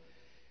overcome it?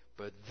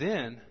 But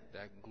then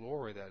that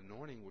glory, that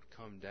anointing would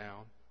come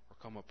down or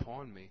come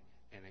upon me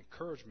and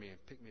encourage me and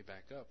pick me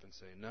back up and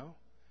say, no,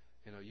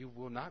 you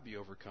will not be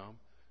overcome.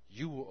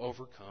 You will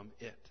overcome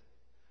it.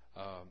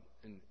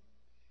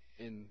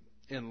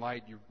 In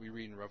light, we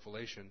read in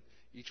Revelation,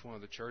 each one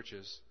of the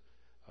churches,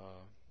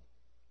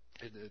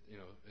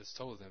 it's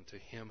told them, to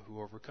him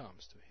who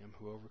overcomes, to him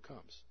who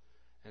overcomes.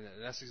 And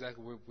that's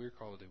exactly what we're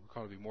called to do. We're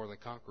called to be more than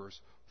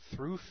conquerors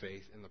through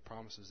faith in the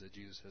promises that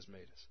Jesus has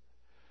made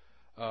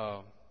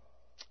us.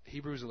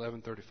 Hebrews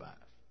 11:35.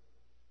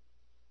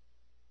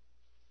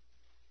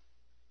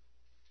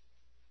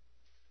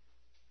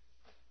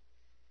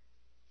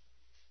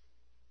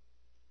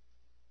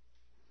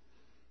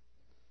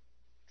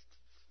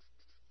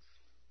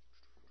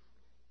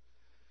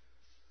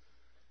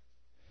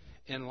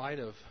 In light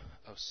of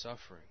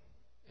suffering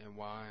and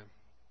why,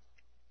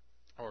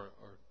 or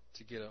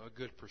to get a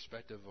good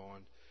perspective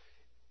on,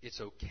 it's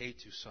okay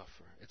to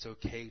suffer. It's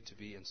okay to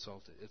be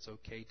insulted. It's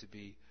okay to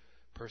be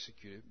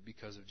persecuted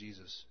because of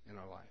Jesus in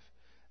our life.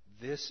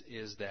 This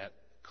is that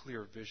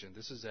clear vision.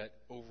 This is that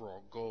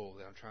overall goal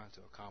that I'm trying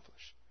to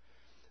accomplish.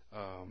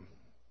 Um,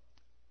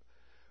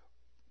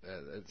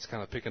 it's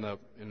kind of picking up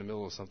in the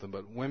middle of something,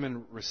 but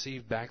women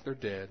received back their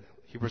dead,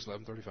 Hebrews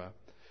 11:35,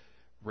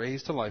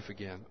 raised to life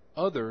again.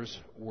 Others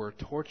were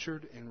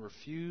tortured and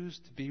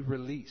refused to be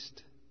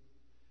released.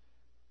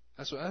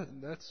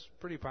 That's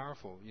pretty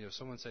powerful.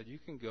 Someone said you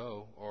can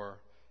go, or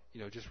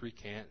just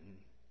recant and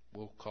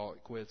we'll call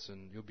it quits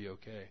and you'll be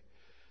okay.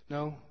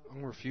 No, I'm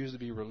going to refuse to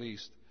be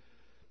released,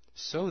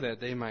 so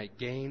that they might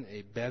gain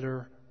a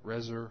better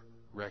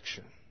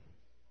resurrection.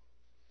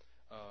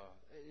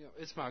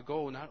 It's my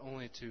goal not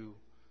only to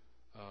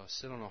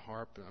sit on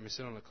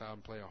a cloud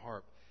and play a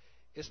harp.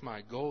 It's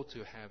my goal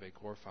to have a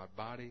glorified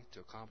body, to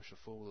accomplish the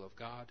full will of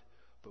God.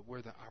 But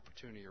where the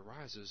opportunity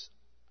arises,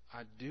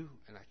 I do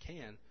and I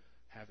can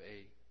have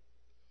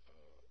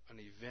an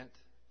event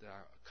that I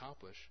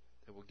accomplish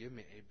that will give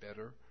me a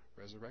better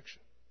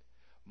resurrection,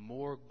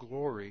 more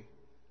glory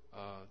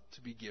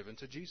to be given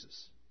to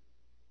Jesus.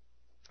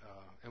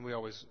 And we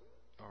always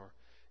are.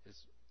 You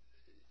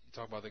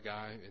talk about the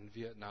guy in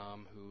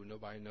Vietnam who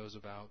nobody knows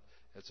about.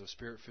 That's a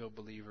spirit-filled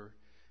believer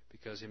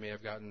because he may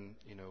have gotten,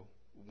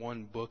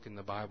 one book in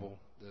the Bible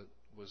that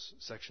was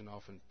sectioned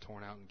off and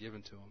torn out and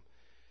given to him.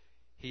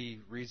 He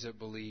reads it,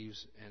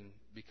 believes, and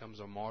becomes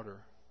a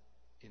martyr,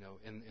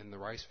 in the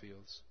rice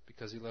fields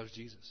because he loves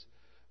Jesus,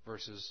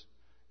 versus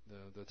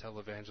the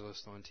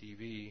televangelist on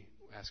TV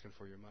asking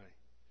for your money.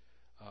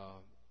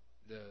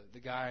 The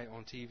guy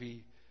on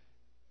TV,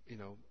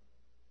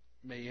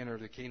 may enter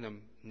the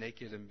kingdom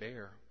naked and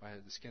bare by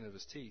the skin of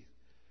his teeth.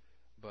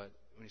 But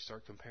when you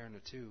start comparing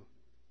the two,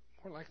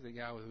 more likely the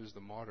guy who's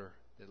the martyr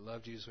that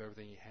loved Jesus with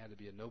everything he had to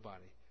be a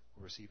nobody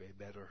will receive a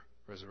better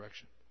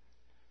resurrection.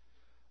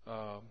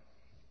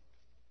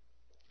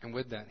 And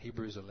with that,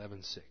 Hebrews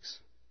 11:6.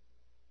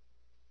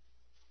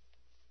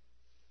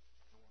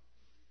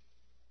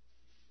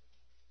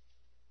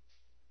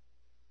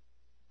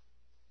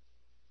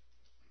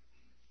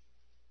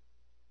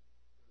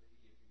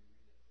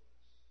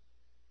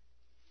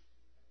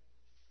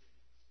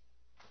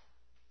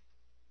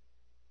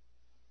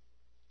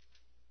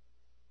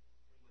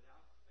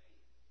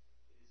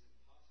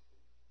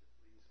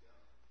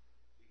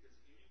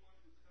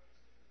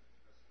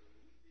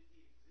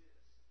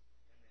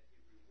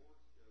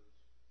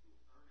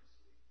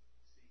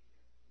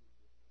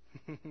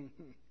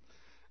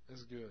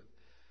 That's good.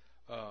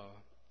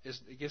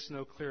 It gets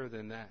no clearer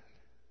than that.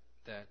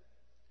 That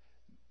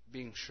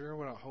being sure of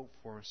what I hope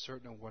for and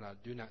certain of what I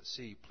do not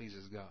see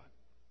pleases God,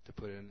 to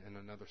put it in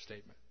another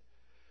statement.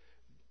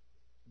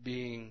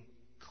 Being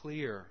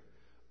clear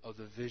of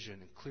the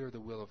vision and clear of the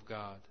will of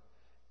God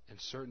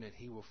and certain that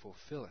He will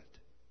fulfill it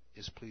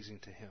is pleasing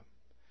to Him.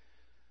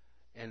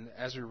 And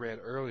as we read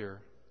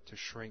earlier, to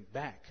shrink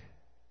back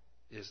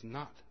is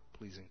not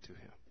pleasing to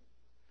Him.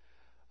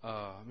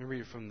 Let me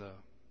read it from the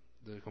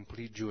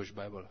Complete Jewish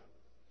Bible.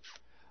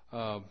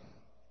 And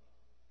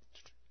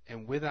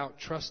without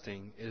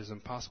trusting, it is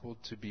impossible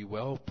to be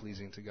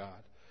well-pleasing to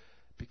God,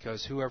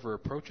 because whoever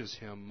approaches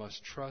Him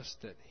must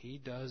trust that He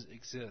does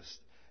exist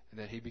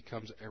and that He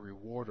becomes a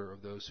rewarder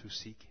of those who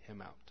seek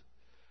Him out.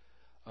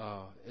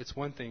 It's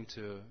one thing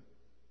to,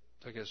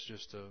 I guess,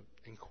 just to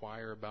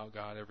inquire about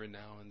God every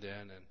now and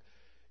then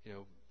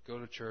and, go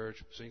to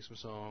church, sing some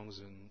songs,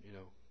 and,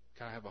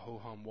 kind of have a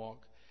ho-hum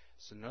walk.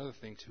 It's another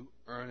thing to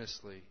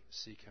earnestly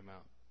seek Him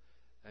out.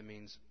 That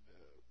means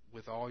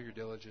with all your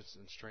diligence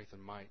and strength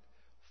and might,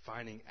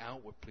 finding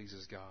out what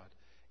pleases God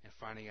and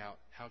finding out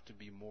how to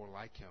be more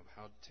like Him.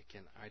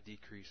 Can I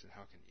decrease and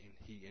how can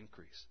He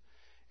increase?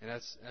 And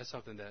that's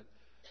something that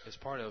is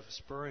part of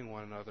spurring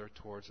one another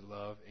towards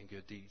love and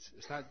good deeds.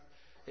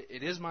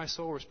 It is my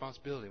sole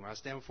responsibility. When I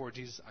stand before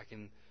Jesus, I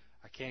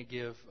can't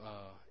give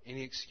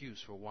any excuse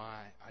for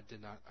why I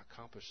did not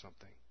accomplish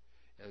something.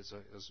 As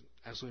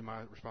absolutely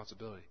my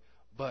responsibility.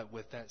 But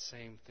with that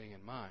same thing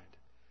in mind,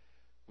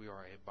 we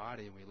are a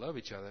body and we love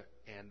each other,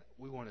 and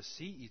we want to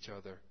see each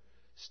other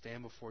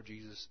stand before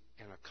Jesus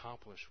and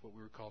accomplish what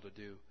we were called to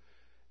do,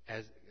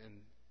 and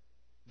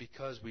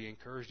because we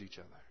encouraged each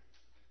other,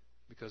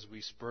 because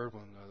we spurred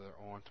one another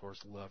on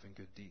towards love and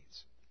good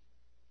deeds.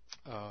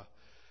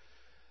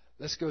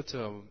 Let's go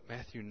to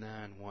Matthew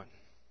 9:1.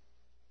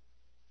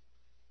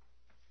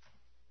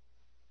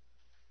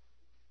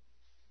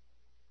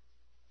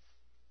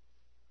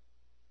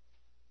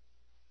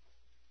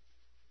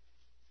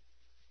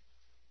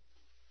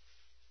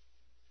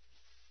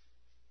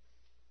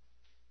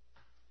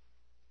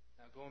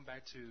 Going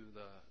back to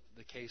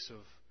the case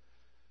of,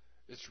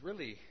 it's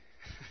really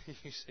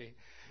you see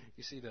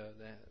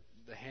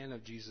the hand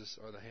of Jesus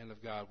or the hand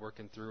of God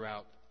working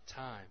throughout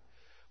time,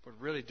 but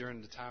really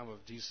during the time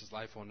of Jesus'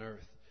 life on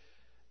earth,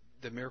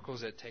 the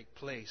miracles that take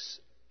place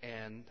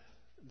and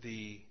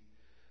the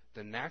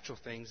natural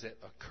things that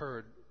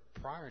occurred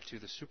prior to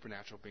the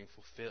supernatural being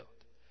fulfilled.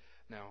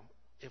 Now,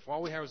 if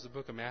all we have is the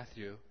book of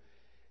Matthew,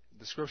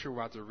 the scripture we're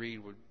about to read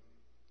you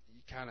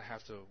kind of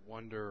have to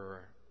wonder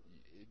or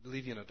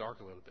leave you in the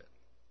dark a little bit.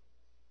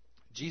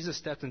 Jesus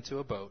stepped into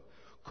a boat,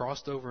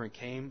 crossed over, and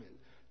came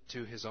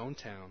to His own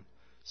town.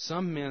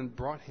 Some men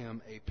brought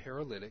Him a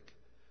paralytic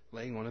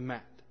laying on a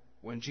mat.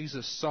 When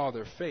Jesus saw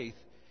their faith,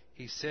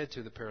 he said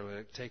to the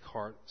paralytic, "Take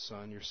heart,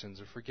 son, your sins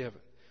are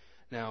forgiven."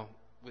 Now,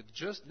 with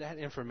just that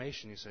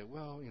information, you say,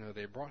 well,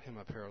 they brought him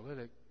a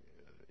paralytic.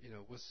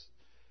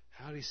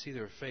 How did he see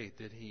their faith?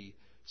 Did he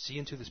see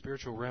into the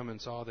spiritual realm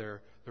and saw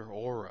their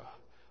aura?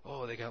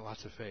 Oh, they got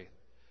lots of faith.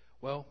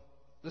 Well,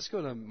 let's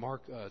go to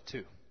Mark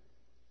 2.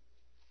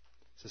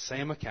 It's the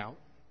same account,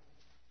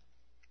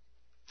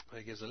 but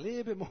it gives a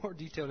little bit more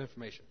detailed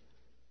information.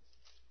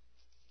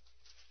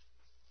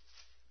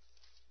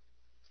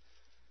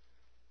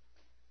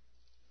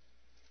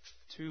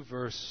 2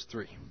 verse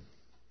 3,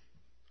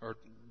 or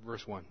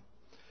verse 1.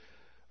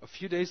 A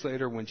few days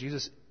later, when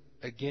Jesus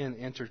again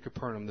entered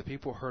Capernaum, the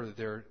people heard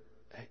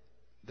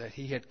that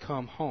he had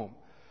come home.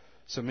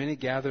 So many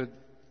gathered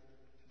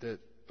that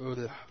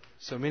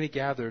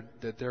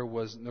there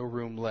was no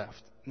room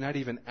left, not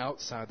even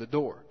outside the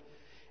door.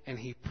 And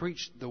he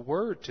preached the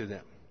word to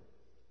them.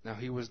 Now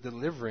he was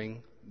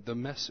delivering the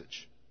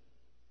message.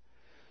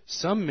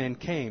 Some men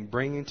came,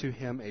 bringing to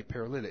him a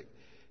paralytic,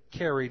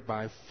 carried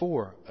by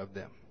 4 of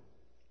them.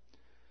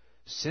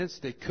 Since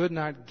they could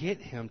not get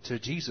him to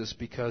Jesus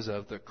because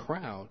of the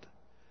crowd,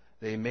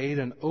 they made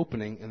an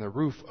opening in the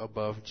roof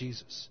above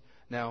Jesus.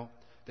 Now,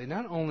 they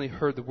not only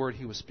heard the word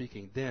he was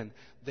speaking then,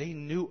 they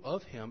knew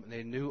of him, and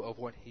they knew of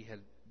what he had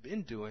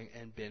been doing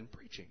and been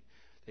preaching.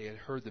 They had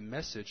heard the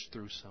message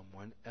through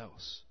someone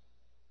else.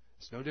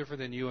 It's no different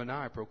than you and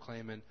I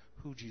proclaiming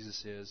who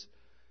Jesus is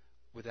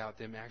without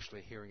them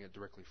actually hearing it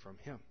directly from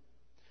him.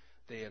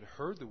 They had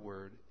heard the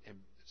word and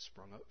it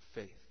sprung up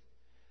faith.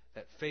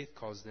 That faith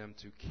caused them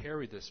to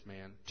carry this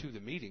man to the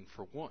meeting,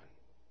 for one.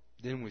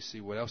 Then we see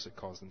what else it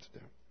caused them to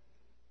do.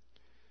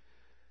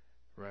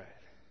 Right.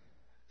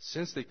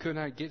 Since they could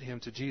not get him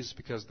to Jesus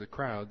because of the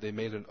crowd, they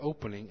made an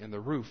opening in the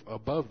roof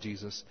above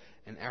Jesus,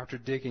 and after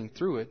digging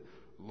through it,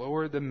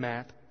 lowered the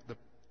mat the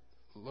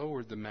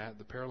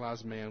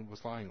paralyzed man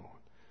was lying on.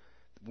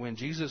 When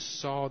Jesus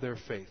saw their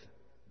faith,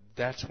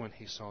 that's when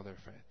he saw their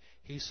faith.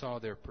 He saw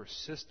their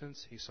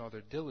persistence, he saw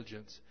their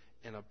diligence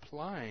in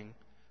applying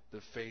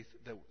the faith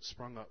that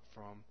sprung up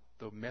from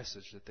the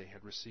message that they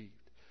had received.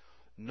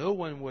 No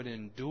one would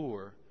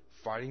endure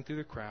fighting through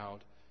the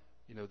crowd,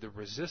 the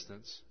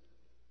resistance,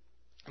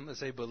 unless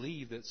they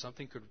believed that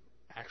something could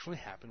actually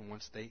happen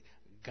once they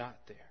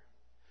got there.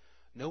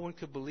 No one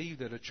could believe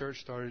that a church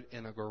started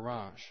in a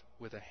garage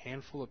with a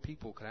handful of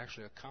people could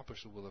actually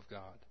accomplish the will of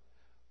God,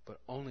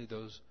 but only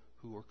those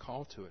who were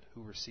called to it,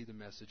 who received the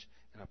message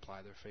and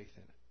apply their faith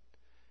in it.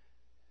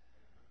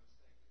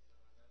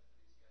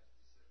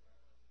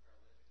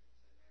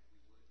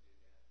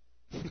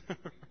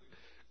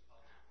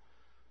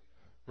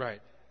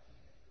 Right.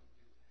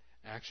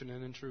 Action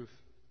and in truth.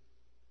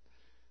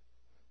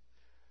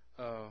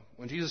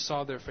 When Jesus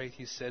saw their faith,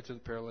 he said to the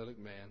paralytic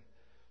man,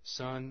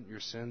 "Son, your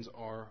sins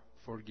are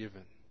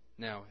forgiven."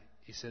 Now,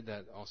 he said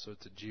that also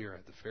to jeer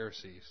at the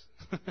Pharisees.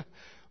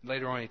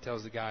 Later on, he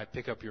tells the guy,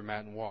 "Pick up your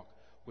mat and walk,"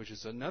 which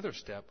is another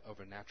step of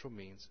a natural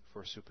means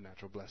for a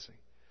supernatural blessing.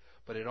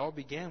 But it all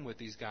began with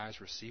these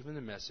guys receiving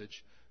the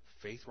message,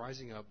 faith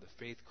rising up, the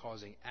faith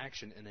causing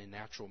action in a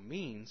natural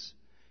means,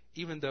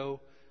 even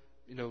though,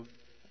 you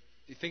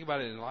think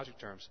about it in logic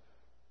terms.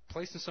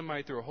 Placing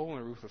somebody through a hole in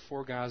the roof with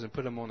 4 guys and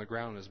put him on the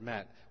ground on his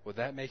mat, would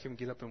that make him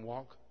get up and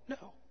walk?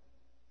 No.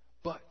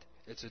 But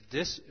it's a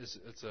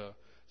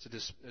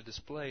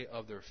display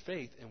of their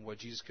faith in what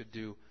Jesus could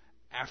do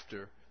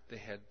after they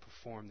had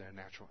performed their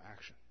natural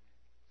action.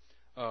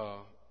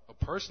 A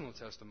personal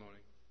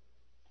testimony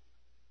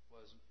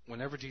was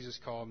whenever Jesus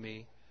called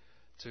me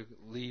to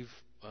leave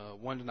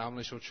one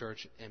denominational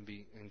church and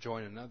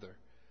join another,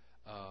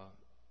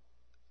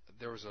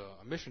 there was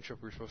a mission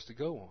trip we were supposed to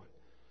go on.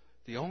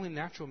 The only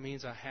natural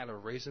means I had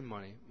of raising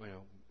money,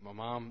 my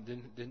mom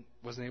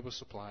wasn't able to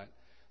supply it.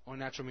 The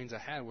only natural means I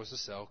had was to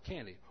sell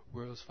candy,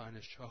 world's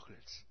finest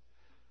chocolates.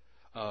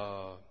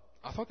 I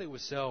thought they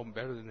would sell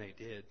better than they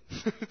did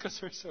because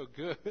they're so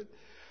good.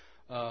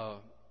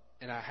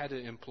 And I had to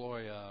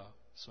employ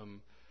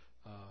some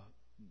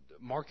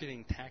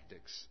marketing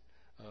tactics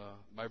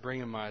by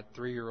bringing my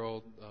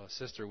 3-year-old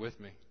sister with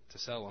me to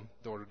sell them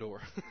door to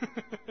door.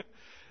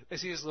 They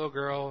see this little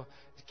girl,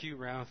 cute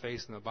round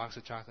face, and a box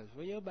of chocolates.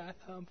 Will you buy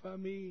some for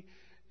me?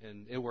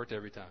 And it worked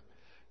every time.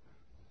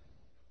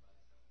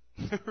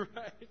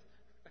 Right?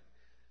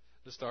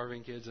 The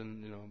starving kids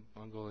in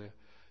Mongolia.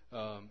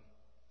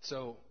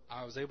 So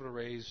I was able to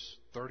raise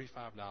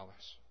 $35,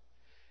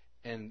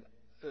 and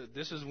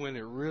this is when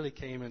it really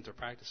came into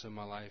practice in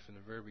my life. In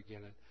the very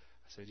beginning,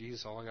 I said,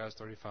 "Jesus, all I got is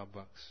 $35.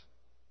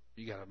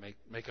 You got to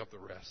make up the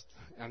rest.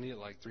 I need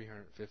like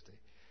 $350."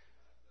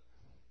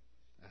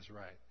 That's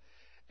right.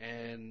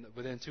 And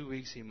within 2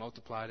 weeks, he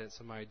multiplied it.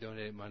 Somebody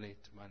donated money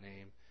to my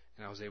name,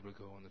 and I was able to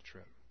go on the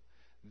trip.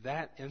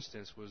 That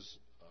instance was,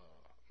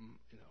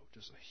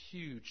 just a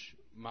huge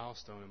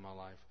milestone in my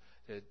life.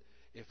 That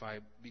if I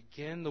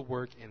begin the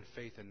work in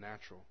faith and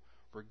natural,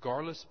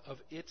 regardless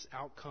of its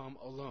outcome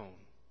alone,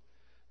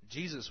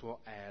 Jesus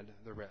will add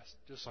the rest,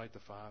 just like the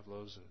 5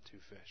 loaves and the 2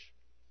 fish.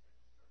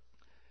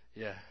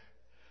 Yeah.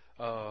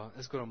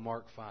 Let's go to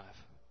Mark 5.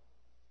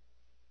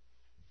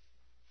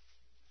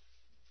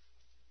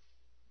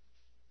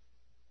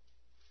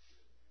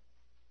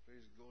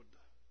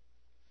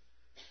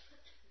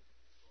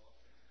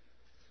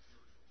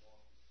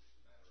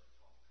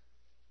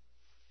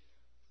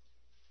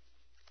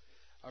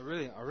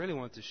 I really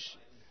want to.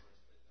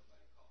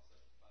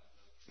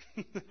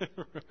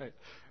 Right,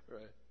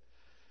 right.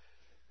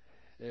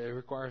 It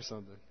requires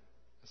something,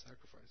 a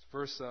sacrifice.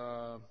 Verse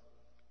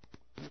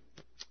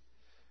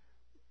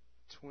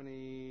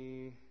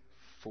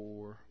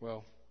 24.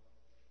 Well,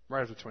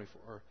 right after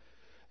 24.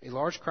 A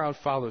large crowd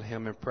followed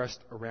him and pressed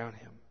around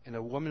him, and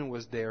a woman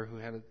was there who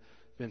had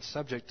been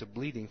subject to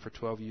bleeding for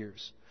 12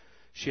 years.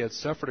 She had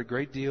suffered a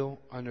great deal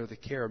under the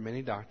care of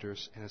many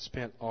doctors and had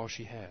spent all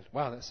she had.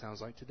 Wow, that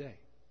sounds like today.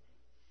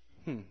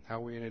 How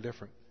are we any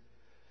different?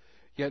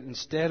 Yet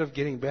instead of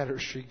getting better,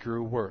 she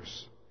grew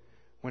worse.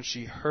 When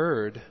she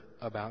heard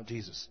about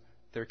Jesus,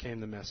 there came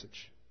the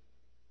message.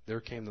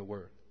 There came the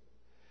word.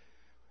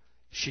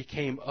 She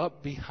came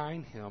up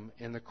behind him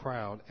in the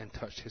crowd and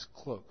touched his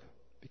cloak,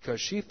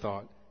 because she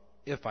thought,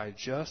 if I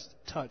just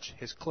touch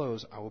his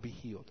clothes, I will be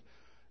healed.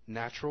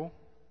 Natural,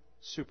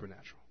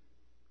 supernatural.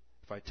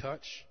 If I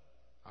touch,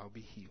 I'll be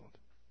healed.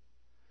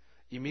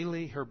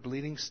 Immediately her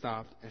bleeding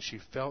stopped, and she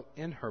felt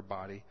in her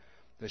body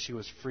that she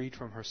was freed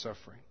from her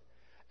suffering.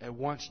 At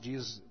once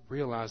Jesus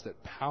realized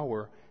that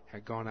power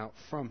had gone out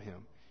from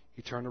him.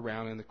 He turned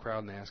around in the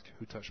crowd and asked,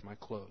 "Who touched my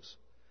clothes?"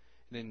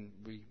 And then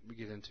we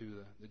get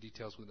into the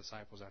details with the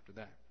disciples after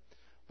that.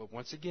 But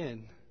once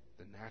again,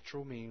 the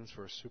natural means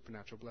for a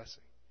supernatural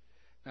blessing.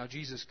 Now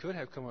Jesus could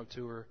have come up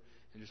to her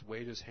and just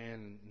waved his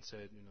hand and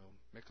said,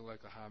 make a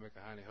like a ha, make a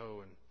hiney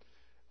ho, and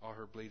all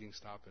her bleeding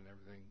stopped and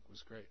everything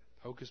was great.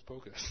 Hocus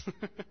pocus.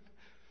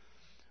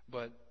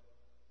 But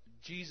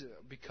Jesus,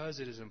 because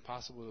it is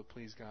impossible to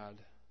please God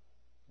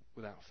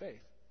without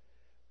faith,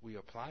 we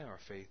apply our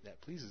faith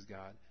that pleases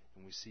God,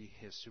 and we see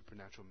his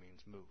supernatural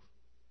means move.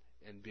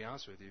 And to be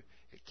honest with you,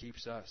 it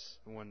keeps us,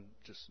 one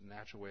just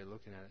natural way of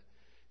looking at it,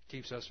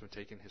 keeps us from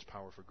taking his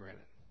power for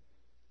granted.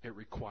 It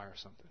requires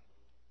something.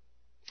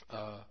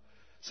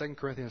 2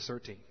 Corinthians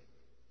 13.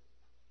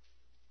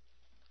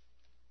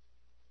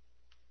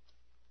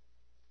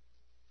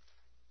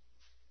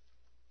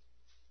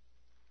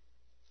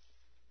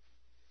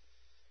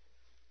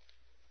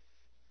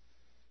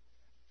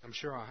 I'm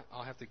sure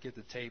I'll have to get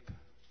the tape.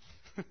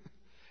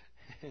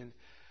 And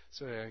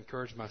so I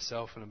encourage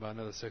myself in about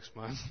another 6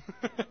 months.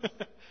 Everybody thinks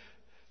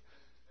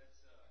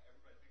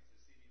the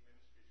CD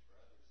ministry is for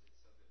others. It's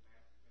so that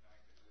Matthew and I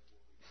can live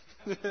what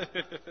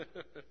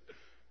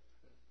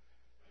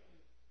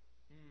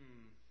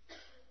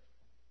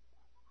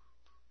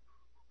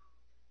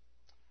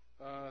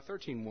we got.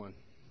 13:1.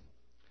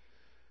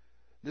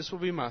 This will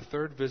be my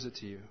third visit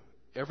to you.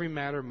 Every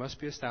matter must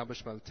be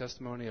established by the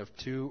testimony of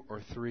 2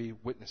 or 3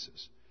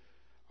 witnesses.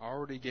 I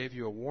already gave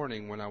you a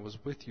warning when I was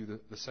with you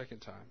the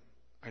second time.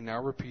 I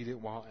now repeat it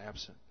while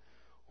absent.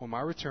 On my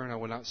return, I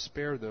will not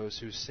spare those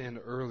who sinned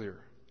earlier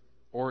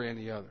or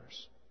any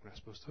others. I'm not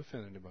supposed to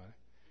offend anybody.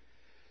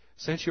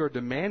 Since you are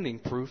demanding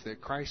proof that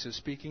Christ is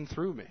speaking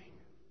through me,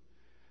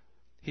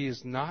 he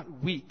is not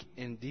weak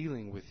in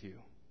dealing with you.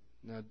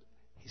 Now,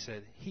 he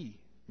said he,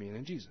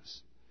 meaning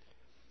Jesus,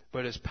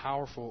 but is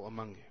powerful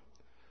among you.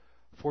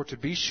 For to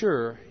be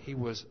sure, he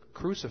was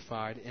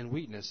crucified in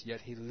weakness,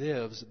 yet he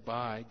lives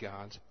by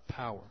God's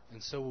power.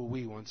 And so will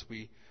we once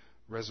we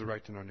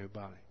resurrect in our new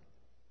body.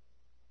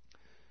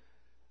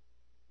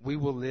 We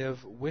will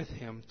live with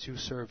him to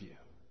serve you.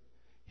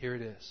 Here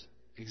it is.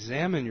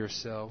 Examine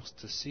yourselves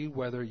to see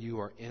whether you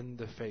are in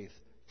the faith.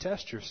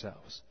 Test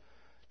yourselves.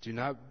 Do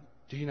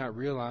you not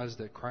realize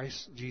that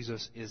Christ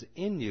Jesus is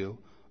in you,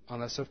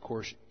 unless, of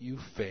course, you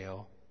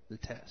fail the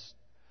test?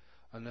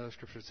 Another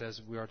scripture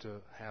says we are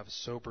to have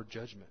sober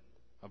judgment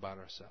about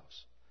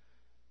ourselves,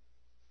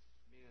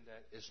 meaning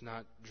that it's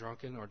not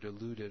drunken or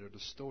deluded or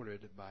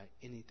distorted by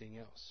anything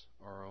else,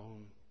 our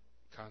own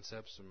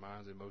concepts and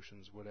minds,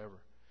 emotions, whatever.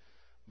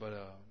 But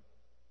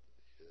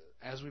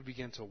as we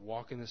begin to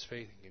walk in this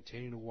faith and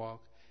continue to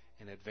walk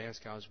and advance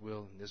God's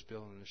will in this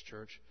building, in this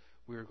church,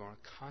 we are going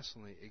to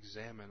constantly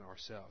examine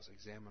ourselves,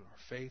 examine our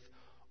faith.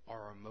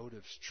 Are our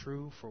motives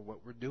true for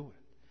what we're doing?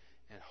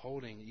 And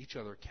holding each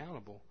other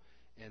accountable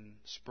and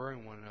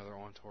spurring one another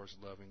on towards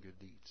love and good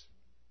deeds.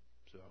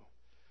 So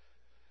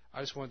I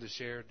just wanted to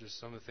share just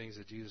some of the things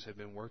that Jesus had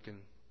been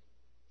working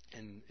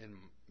in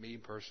me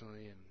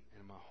personally and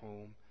in my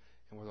home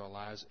and with our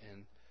lives,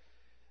 and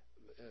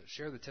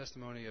share the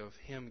testimony of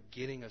him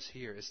getting us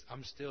here.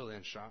 I'm still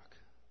in shock.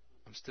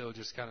 I'm still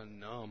just kind of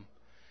numb.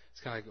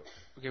 It's kind of like,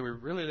 okay, we're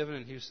really living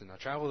in Houston. I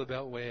travel the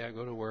Beltway. I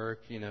go to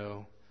work, we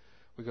go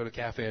to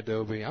Cafe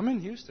Adobe. I'm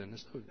in Houston.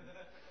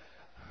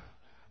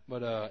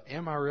 But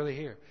am I really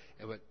here?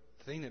 But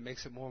the thing that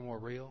makes it more and more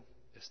real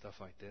is stuff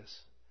like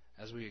this.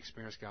 As we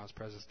experience God's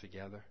presence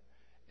together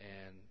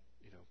and,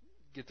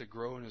 get to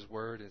grow in his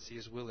word and see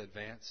his will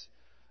advance,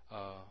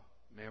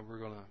 we're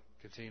going to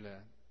continue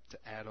to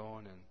add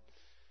on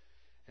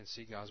and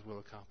see God's will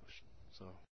accomplished. So